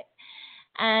suck at it.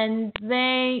 And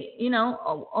they,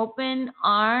 open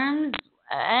arms.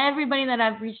 Everybody that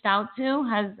I've reached out to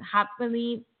has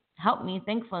happily helped me,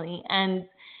 thankfully. And,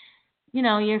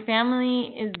 your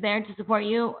family is there to support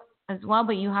you as well,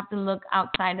 but you have to look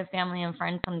outside of family and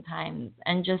friends sometimes,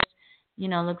 and just,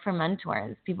 look for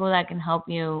mentors, people that can help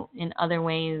you in other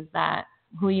ways that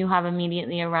who you have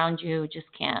immediately around you just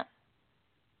can't.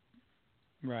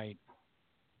 Right.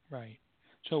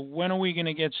 So when are we going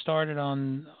to get started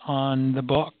on the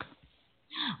book?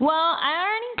 Well, I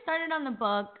already started on the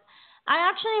book. I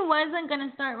actually wasn't going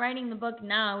to start writing the book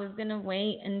now. I was going to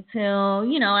wait until,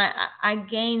 you know, I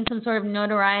gained some sort of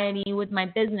notoriety with my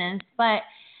business. But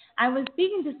I was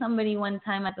speaking to somebody one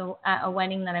time at a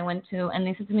wedding that I went to, and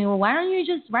they said to me, well, why don't you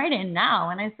just write it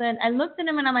now? And I said, I looked at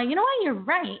him and I'm like, you know what, you're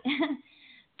right.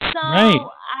 So Right.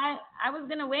 I was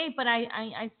going to wait, but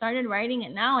I started writing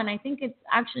it now. And I think it's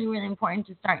actually really important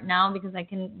to start now because I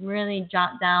can really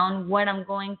jot down what I'm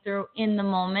going through in the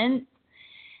moment.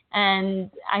 And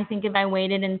I think if I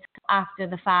waited until after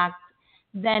the fact,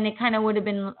 then it kind of would have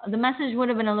been, the message would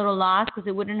have been a little lost because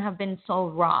it wouldn't have been so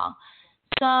raw.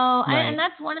 So, Right. and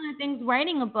that's one of the things,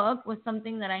 writing a book was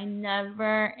something that I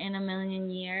never in a million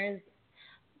years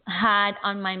had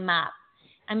on my map.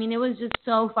 I mean, it was just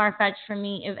so far-fetched for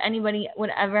me. If anybody would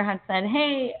ever have said,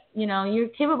 hey, you know, you're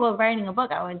capable of writing a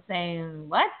book, I would say,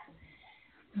 what?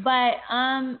 But,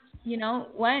 you know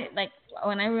what? Like,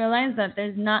 when I realized that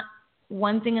there's not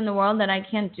one thing in the world that I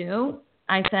can't do,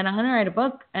 I said, I'm going to write a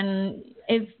book. And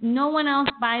if no one else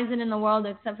buys it in the world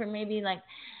except for maybe like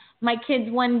my kids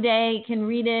one day can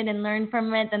read it and learn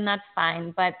from it, then that's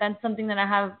fine. But that's something that I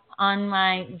have on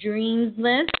my dreams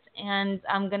list, and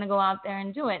I'm going to go out there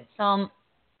and do it.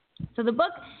 So the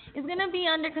book is going to be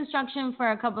under construction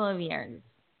for a couple of years.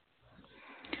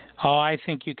 Oh, I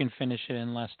think you can finish it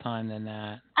in less time than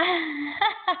that.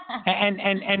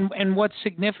 And what's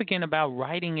significant about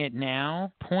writing it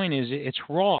now, point is it's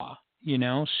raw, you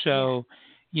know. So,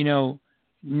 you know,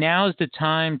 now's the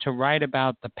time to write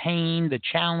about the pain, the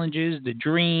challenges, the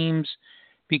dreams,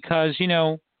 because, you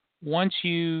know, once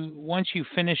you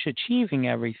finish achieving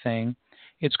everything,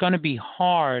 it's going to be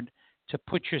hard to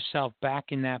put yourself back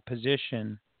in that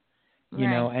position, you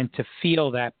know, and to feel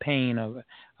that pain of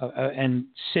and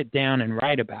sit down and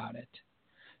write about it.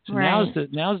 So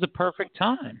now's the perfect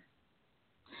time.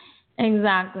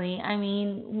 Exactly. I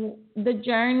mean, the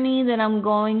journey that I'm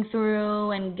going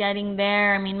through and getting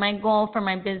there. I mean, my goal for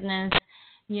my business,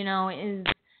 you know, is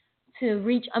to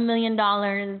reach $1 million.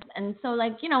 And so,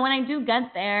 like, you know, when I do get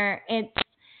there,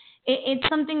 it's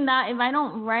something that if I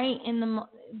don't write in the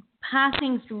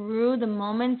passing through the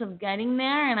moments of getting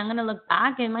there, and I'm going to look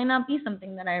back, it might not be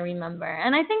something that I remember.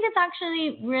 And I think it's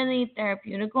actually really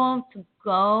therapeutical to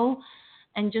go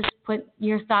and just put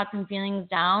your thoughts and feelings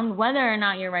down. Whether or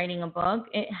not you're writing a book,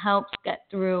 it helps get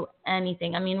through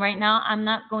anything. I mean, right now I'm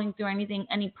not going through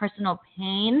any personal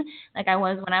pain like I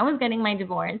was when I was getting my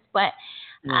divorce, but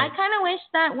I kind of wish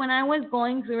that when I was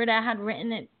going through it, I had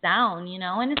written it down, you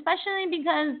know, and especially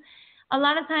because a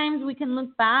lot of times we can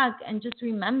look back and just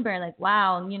remember, like,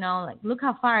 wow, you know, like, look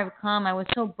how far I've come. I was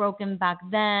so broken back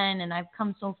then, and I've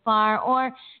come so far.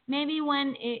 Or maybe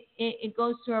when it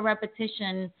goes through a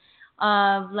repetition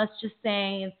of, let's just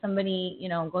say if somebody, you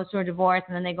know, goes through a divorce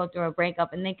and then they go through a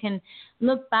breakup, and they can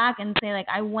look back and say, like,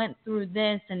 I went through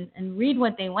this, and read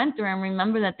what they went through and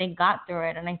remember that they got through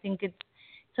it. And I think it's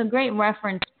a great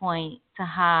reference point to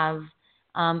have.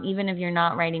 Even if you're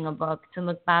not writing a book, to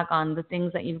look back on the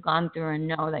things that you've gone through and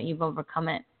know that you've overcome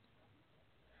it.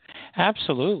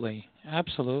 Absolutely.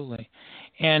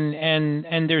 And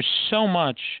there's so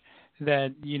much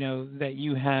that, you know, that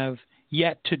you have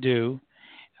yet to do.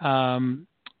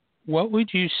 What would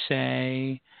you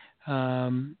say?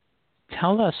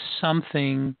 Tell us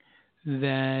something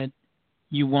that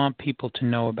you want people to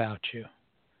know about you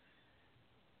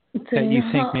that you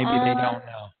think maybe they don't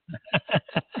know.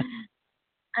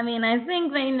 I mean, I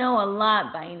think they know a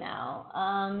lot by now.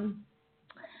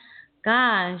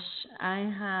 Gosh, I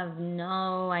have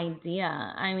no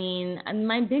idea. I mean,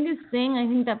 my biggest thing I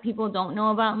think that people don't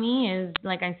know about me is,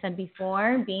 like I said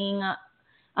before, being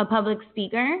a public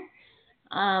speaker,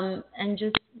 and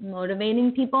just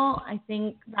motivating people. I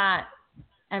think that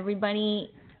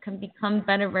everybody can become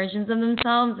better versions of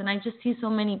themselves, and I just see so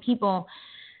many people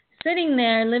sitting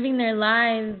there living their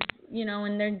lives, you know,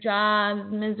 in their jobs,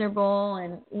 miserable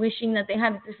and wishing that they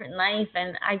had a different life.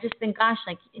 And I just think, gosh,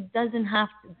 like, this doesn't have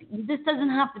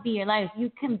to be your life.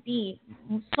 You can be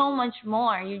so much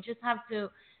more. You just have to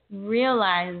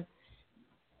realize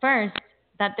first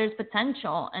that there's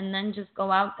potential, and then just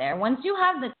go out there. Once you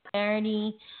have the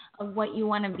clarity of what you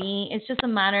want to be, it's just a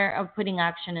matter of putting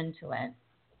action into it.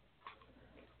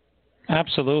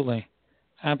 Absolutely.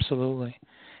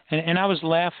 And I was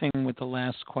laughing with the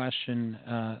last question.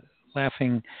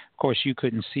 Laughing, of course, you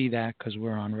couldn't see that because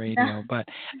we're on radio, but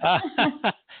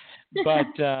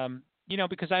you know,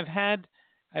 because I've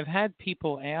had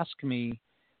people ask me,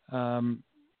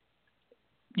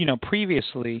 you know,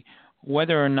 previously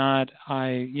whether or not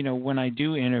I, you know, when I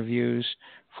do interviews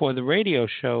for the radio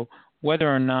show,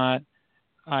 whether or not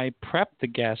I prep the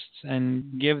guests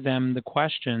and give them the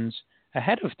questions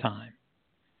ahead of time.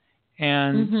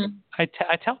 And Mm-hmm. I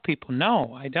tell people,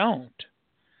 no, I don't.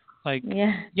 Like,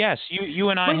 yes, you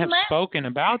and I have spoken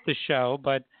about the show,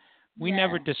 but we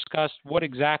never discussed what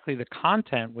exactly the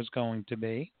content was going to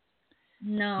be.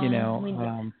 No, you know,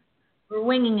 we're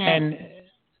winging it. And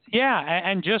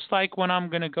and just like when I'm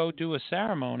going to go do a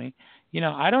ceremony,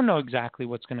 I don't know exactly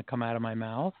what's going to come out of my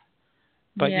mouth,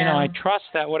 but I trust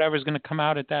that whatever's going to come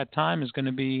out at that time is going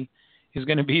to be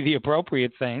the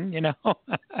appropriate thing.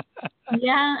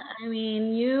 Yeah, I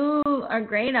mean, you are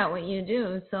great at what you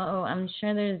do, so I'm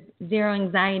sure there's zero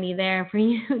anxiety there for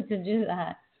you to do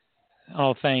that.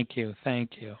 Oh, thank you.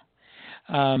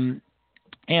 And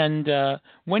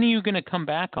when are you going to come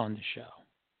back on the show?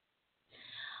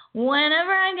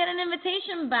 Whenever I get an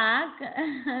invitation back,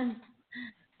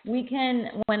 we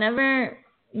can, whenever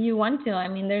you want to. I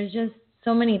mean, there's just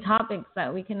so many topics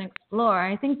that we can explore.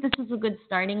 I think this is a good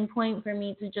starting point for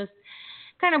me to just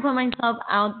kind of put myself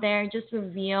out there, just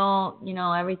reveal,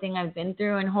 everything I've been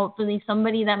through, and hopefully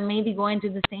somebody that may be going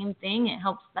through the same thing, it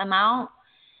helps them out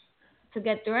to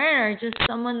get through it, or just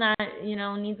someone that,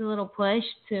 needs a little push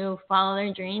to follow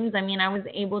their dreams. I mean, I was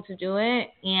able to do it,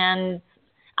 and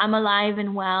I'm alive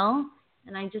and well,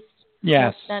 and I just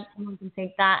hope that someone can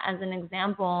take that as an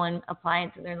example and apply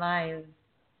it to their lives.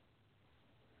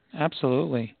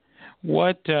 Absolutely.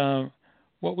 What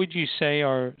would you say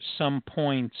are some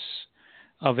points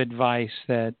of advice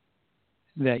that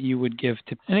you would give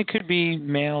to, and it could be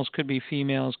males, could be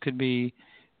females, could be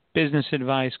business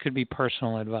advice, could be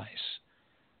personal advice.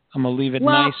 I'm going to leave it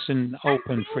nice and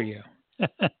open for you.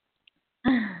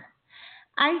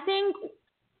 I think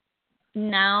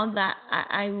now that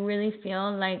I really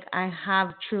feel like I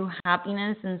have true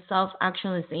happiness and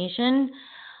self-actualization,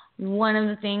 one of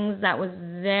the things that was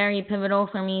very pivotal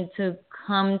for me to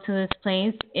come to this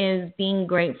place is being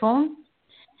grateful.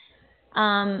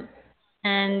 And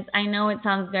I know it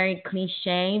sounds very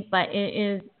cliche, but it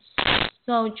is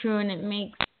so true, and it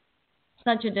makes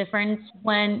such a difference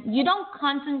when you don't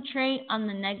concentrate on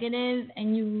the negative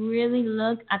and you really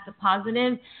look at the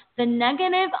positive. The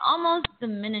negative almost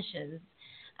diminishes.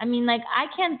 I mean, like, I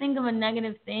can't think of a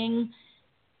negative thing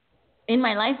in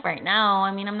my life right now.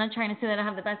 I mean, I'm not trying to say that I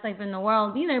have the best life in the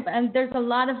world either, but there's a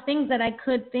lot of things that I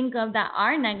could think of that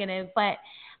are negative, but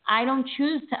I don't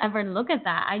choose to ever look at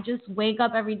that. I just wake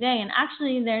up every day. And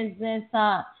actually, there's this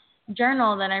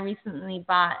journal that I recently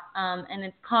bought, and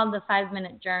it's called the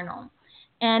 5-Minute Journal.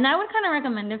 And I would kind of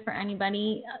recommend it for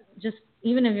anybody, just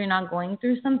even if you're not going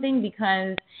through something,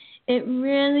 because it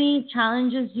really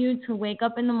challenges you to wake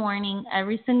up in the morning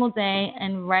every single day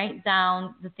and write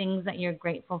down the things that you're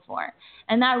grateful for.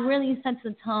 And that really sets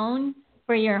the tone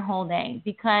for your whole day,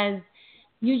 because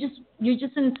you're just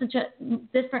in such a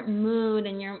different mood,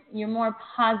 and you're more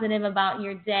positive about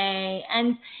your day.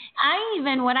 And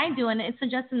what I do, and it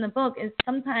suggests in the book, is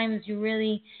sometimes you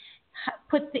really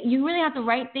have to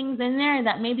write things in there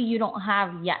that maybe you don't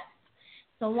have yet.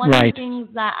 So one of the things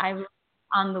that I wrote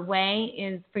on the way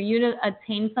is, for you to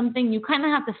attain something, you kind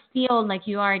of have to feel like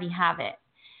you already have it.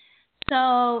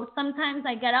 So sometimes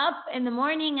I get up in the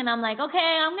morning and I'm like,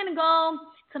 okay, I'm going to go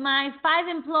to my 5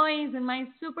 employees in my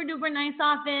super duper nice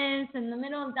office in the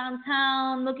middle of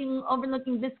downtown,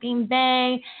 overlooking Biscayne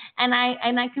Bay, and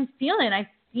I can feel it. I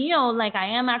feel like I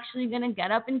am actually going to get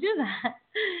up and do that.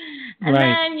 And then,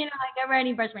 I get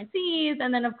ready, brush my teeth,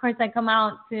 and then, of course, I come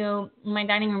out to my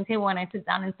dining room table and I sit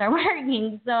down and start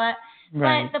working. So,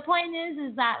 but the point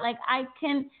is that, like, I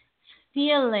can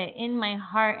feel it in my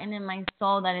heart and in my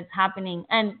soul that it's happening.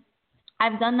 And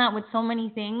I've done that with so many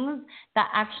things that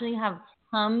actually have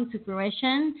come to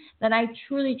fruition, that I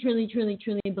truly, truly, truly,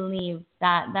 truly believe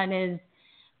that is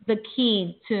the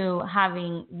key to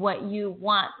having what you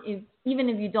want, even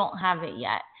if you don't have it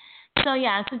yet. So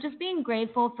just being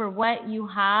grateful for what you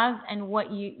have and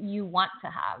what you want to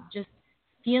have. Just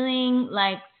feeling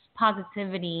like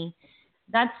positivity.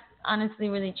 That's honestly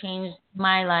really changed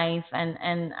my life,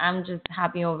 and I'm just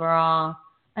happy overall,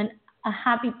 and a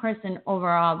happy person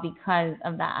overall because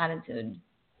of that attitude.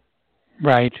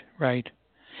 Right.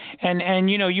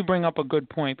 And you bring up a good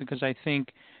point, because I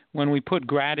think when we put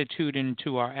gratitude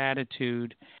into our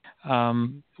attitude,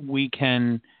 we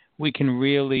can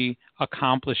really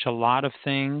accomplish a lot of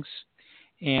things.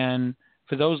 And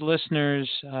for those listeners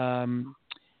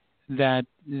that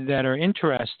are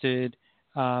interested,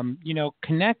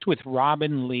 connect with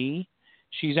Robin Lee.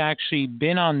 She's actually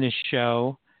been on this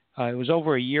show. It was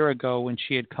over a year ago when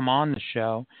she had come on the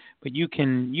show, but you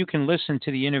can listen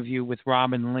to the interview with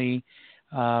Robin Lee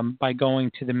by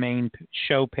going to the main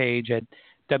show page at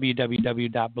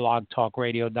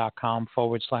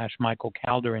www.blogtalkradio.com/Michael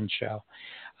Calderin Show.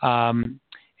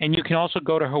 And you can also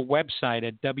go to her website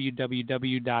at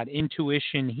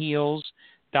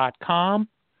www.intuitionheals.com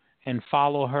and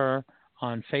follow her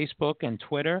on Facebook and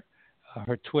Twitter.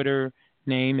 Her Twitter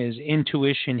name is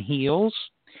Intuition Heals.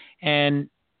 And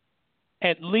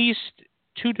at least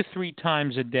 2 to 3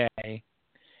 times a day,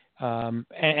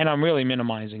 and I'm really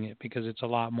minimizing it because it's a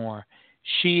lot more,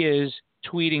 she is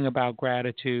tweeting about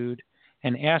gratitude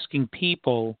and asking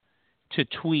people to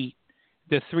tweet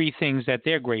the 3 things that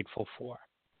they're grateful for.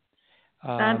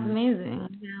 That's amazing.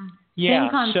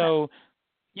 Yeah. So,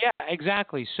 yeah,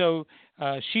 exactly. So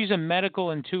she's a medical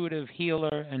intuitive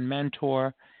healer and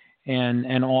mentor and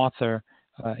an author,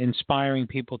 inspiring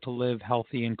people to live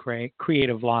healthy and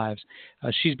creative lives.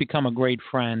 She's become a great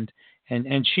friend,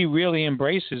 and she really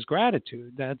embraces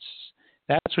gratitude. That's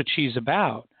what she's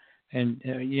about. And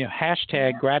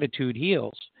hashtag gratitude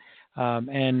heals.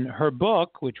 And her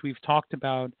book, which we've talked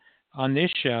about on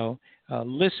this show,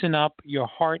 Listen Up, Your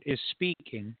Heart is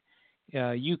Speaking.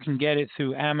 You can get it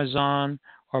through Amazon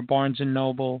or Barnes &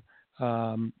 Noble,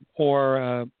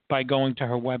 or by going to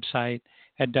her website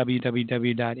at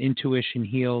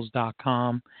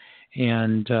www.intuitionheals.com.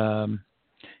 And,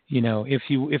 if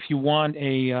you want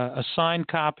a signed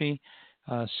copy,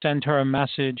 send her a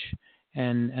message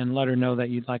and let her know that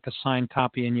you'd like a signed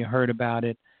copy and you heard about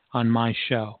it on my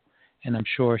show. And I'm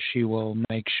sure she will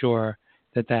make sure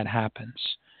that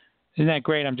happens. Isn't that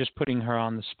great? I'm just putting her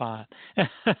on the spot.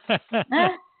 That's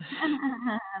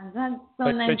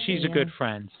so nice. But she's a good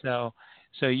friend. So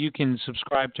you can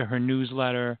subscribe to her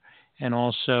newsletter and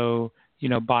also,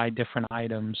 buy different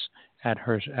items at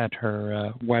her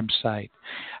website.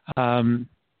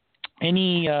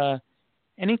 Any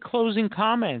closing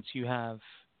comments you have,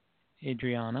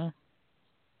 Adriana?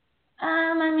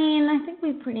 I think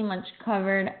we pretty much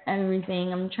covered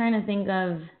everything. I'm trying to think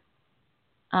of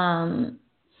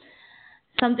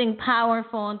something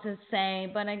powerful to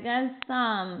say, but I guess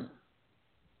the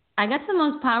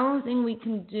most powerful thing we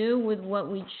can do with what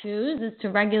we choose is to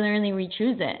regularly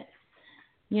re-choose it.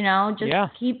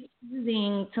 Keep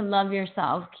choosing to love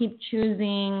yourself. Keep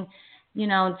choosing,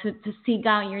 to seek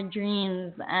out your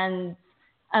dreams, and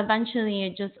eventually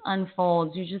it just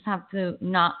unfolds. You just have to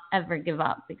not ever give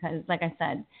up, because, like I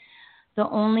said, the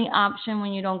only option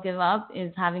when you don't give up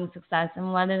is having success.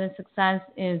 And whether the success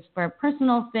is for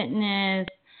personal fitness,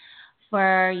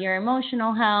 for your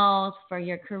emotional health, for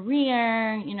your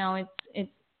career,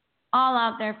 it's all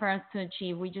out there for us to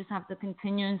achieve. We just have to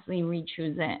continuously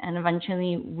re-choose it, and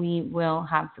eventually we will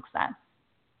have success.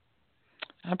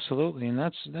 Absolutely, and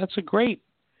that's a great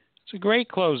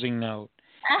closing note.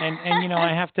 And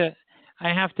I have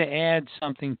to add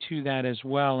something to that as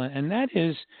well, and that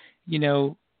is,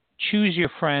 choose your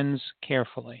friends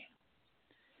carefully.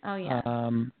 Oh yeah.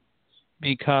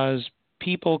 Because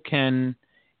people can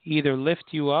either lift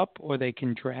you up or they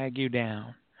can drag you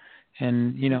down.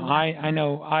 And I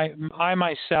know I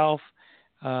myself,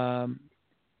 I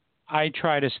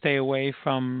try to stay away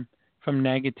from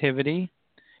negativity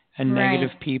and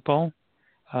negative people,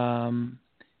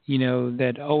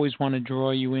 that always want to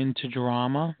draw you into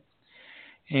drama.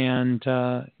 And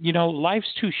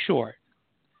life's too short.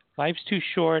 Life's too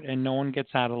short, and no one gets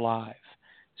out alive.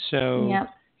 So,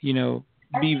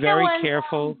 be very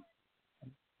careful.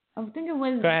 I think it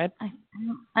was. Go ahead.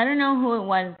 I don't know who it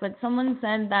was, but someone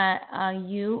said that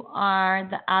you are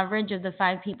the average of the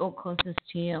 5 people closest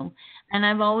to you. And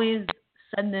I've always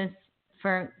said this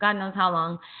for God knows how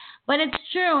long. But it's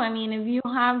true. If you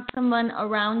have someone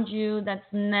around you that's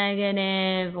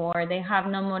negative, or they have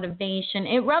no motivation,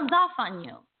 it rubs off on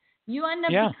you. You end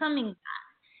up becoming that.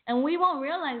 And we won't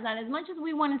realize that. As much as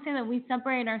we want to say that we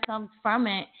separate ourselves from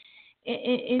it,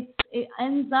 it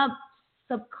ends up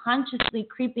subconsciously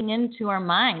creeping into our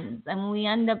minds, and we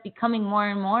end up becoming more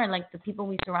and more like the people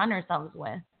we surround ourselves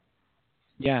with.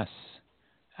 Yes,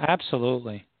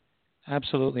 absolutely.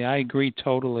 I agree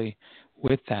totally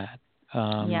with that.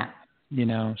 There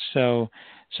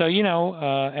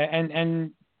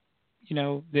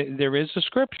is a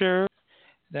scripture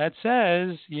that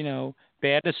says,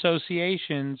 bad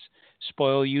associations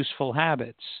spoil useful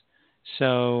habits.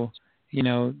 So,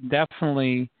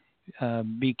 definitely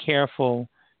be careful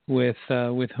with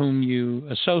whom you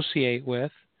associate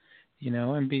with,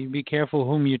 and be careful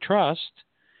whom you trust,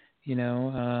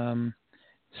 that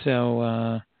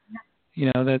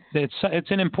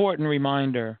it's an important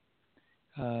reminder.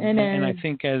 And I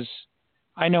think as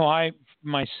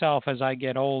myself, as I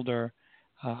get older,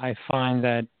 I find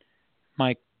that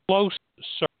my close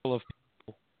circle of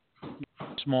people is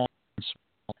small and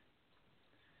small,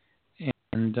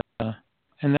 and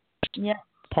that's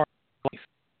part of life.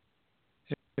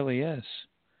 It really is,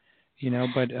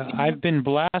 But I've been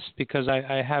blessed because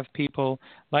I have people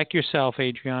like yourself,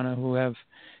 Adriana, who have,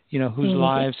 whose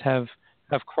lives have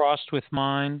crossed with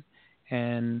mine,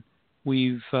 and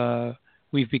we've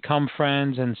become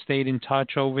friends and stayed in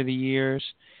touch over the years.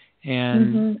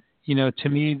 And, to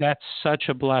me, that's such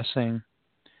a blessing,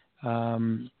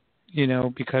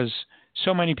 because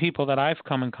so many people that I've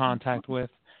come in contact with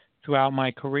throughout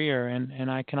my career, and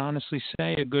I can honestly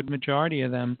say a good majority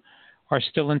of them are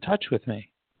still in touch with me.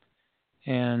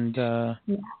 And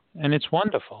it's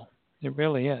wonderful. It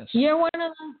really is. You're one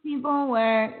of those people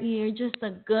where you're just a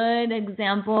good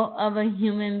example of a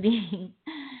human being.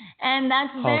 And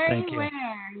that's very rare.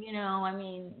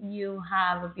 You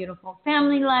have a beautiful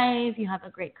family life. You have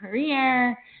a great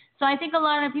career. So I think a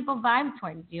lot of people vibe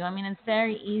towards you. It's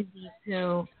very easy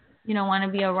to, want to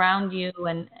be around you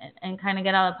and kind of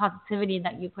get all the positivity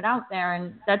that you put out there.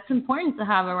 And that's important to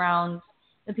have around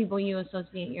the people you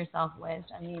associate yourself with.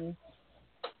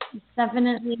 It's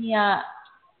definitely,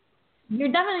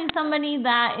 you're definitely somebody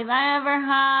that if I ever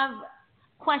have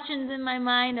questions in my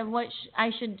mind of what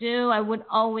I should do, I would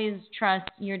always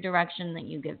trust your direction that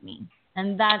you give me.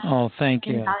 And that's thank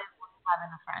you.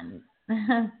 Having a friend.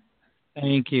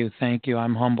 Thank you.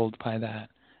 I'm humbled by that.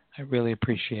 I really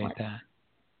appreciate that.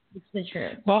 It's the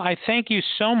truth. Well, I thank you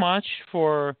so much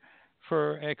for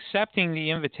accepting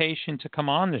the invitation to come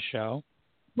on the show.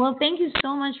 Well, thank you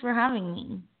so much for having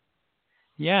me.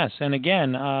 Yes, and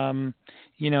again,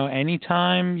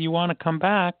 anytime you want to come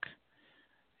back,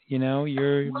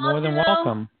 you're more than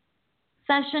welcome.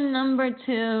 Session number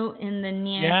 2 in the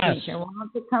near future. We'll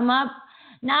have to come up.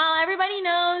 Now, everybody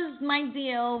knows my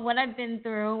deal, what I've been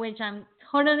through, which I'm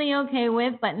totally okay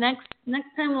with. But next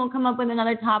time we'll come up with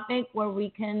another topic where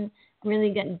we can really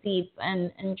get deep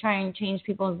and try and change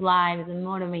people's lives and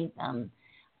motivate them.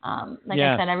 I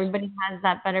said, everybody has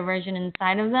that better version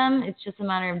inside of them. It's just a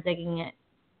matter of digging it.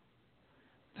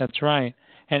 That's right.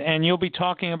 And you'll be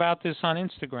talking about this on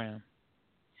Instagram.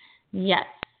 Yes.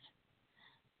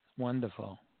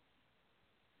 Wonderful.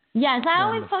 Yes, I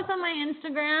always post on my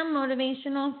Instagram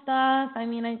motivational stuff. I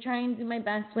try and do my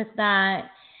best with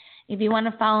that. If you want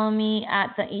to follow me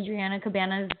at the Adriana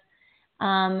Cabanas.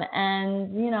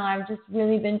 I've just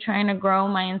really been trying to grow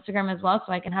my Instagram as well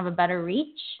so I can have a better reach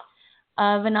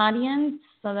of an audience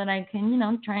so that I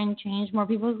can, try and change more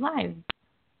people's lives.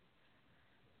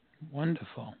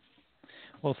 Wonderful.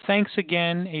 Well, thanks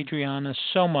again, Adriana,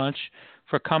 so much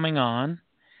for coming on.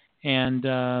 And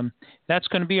that's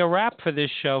going to be a wrap for this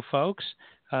show, folks.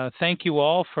 Thank you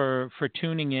all for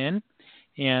tuning in.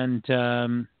 And,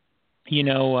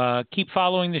 keep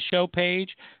following the show page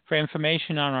for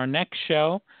information on our next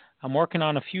show. I'm working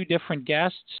on a few different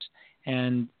guests.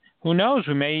 And who knows,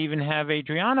 we may even have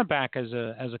Adriana back as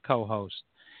a co-host.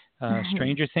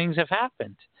 Stranger things have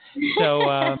happened.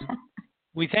 So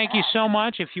we thank you so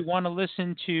much. If you want to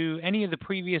listen to any of the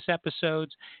previous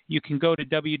episodes, you can go to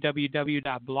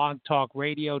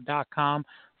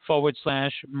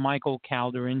www.blogtalkradio.com/Michael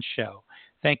Calderin Show.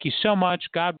 Thank you so much.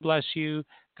 God bless you.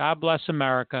 God bless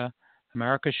America.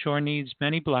 America sure needs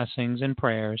many blessings and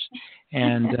prayers.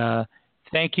 And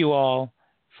thank you all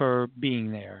for being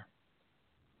there.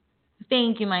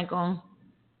 Thank you, Michael.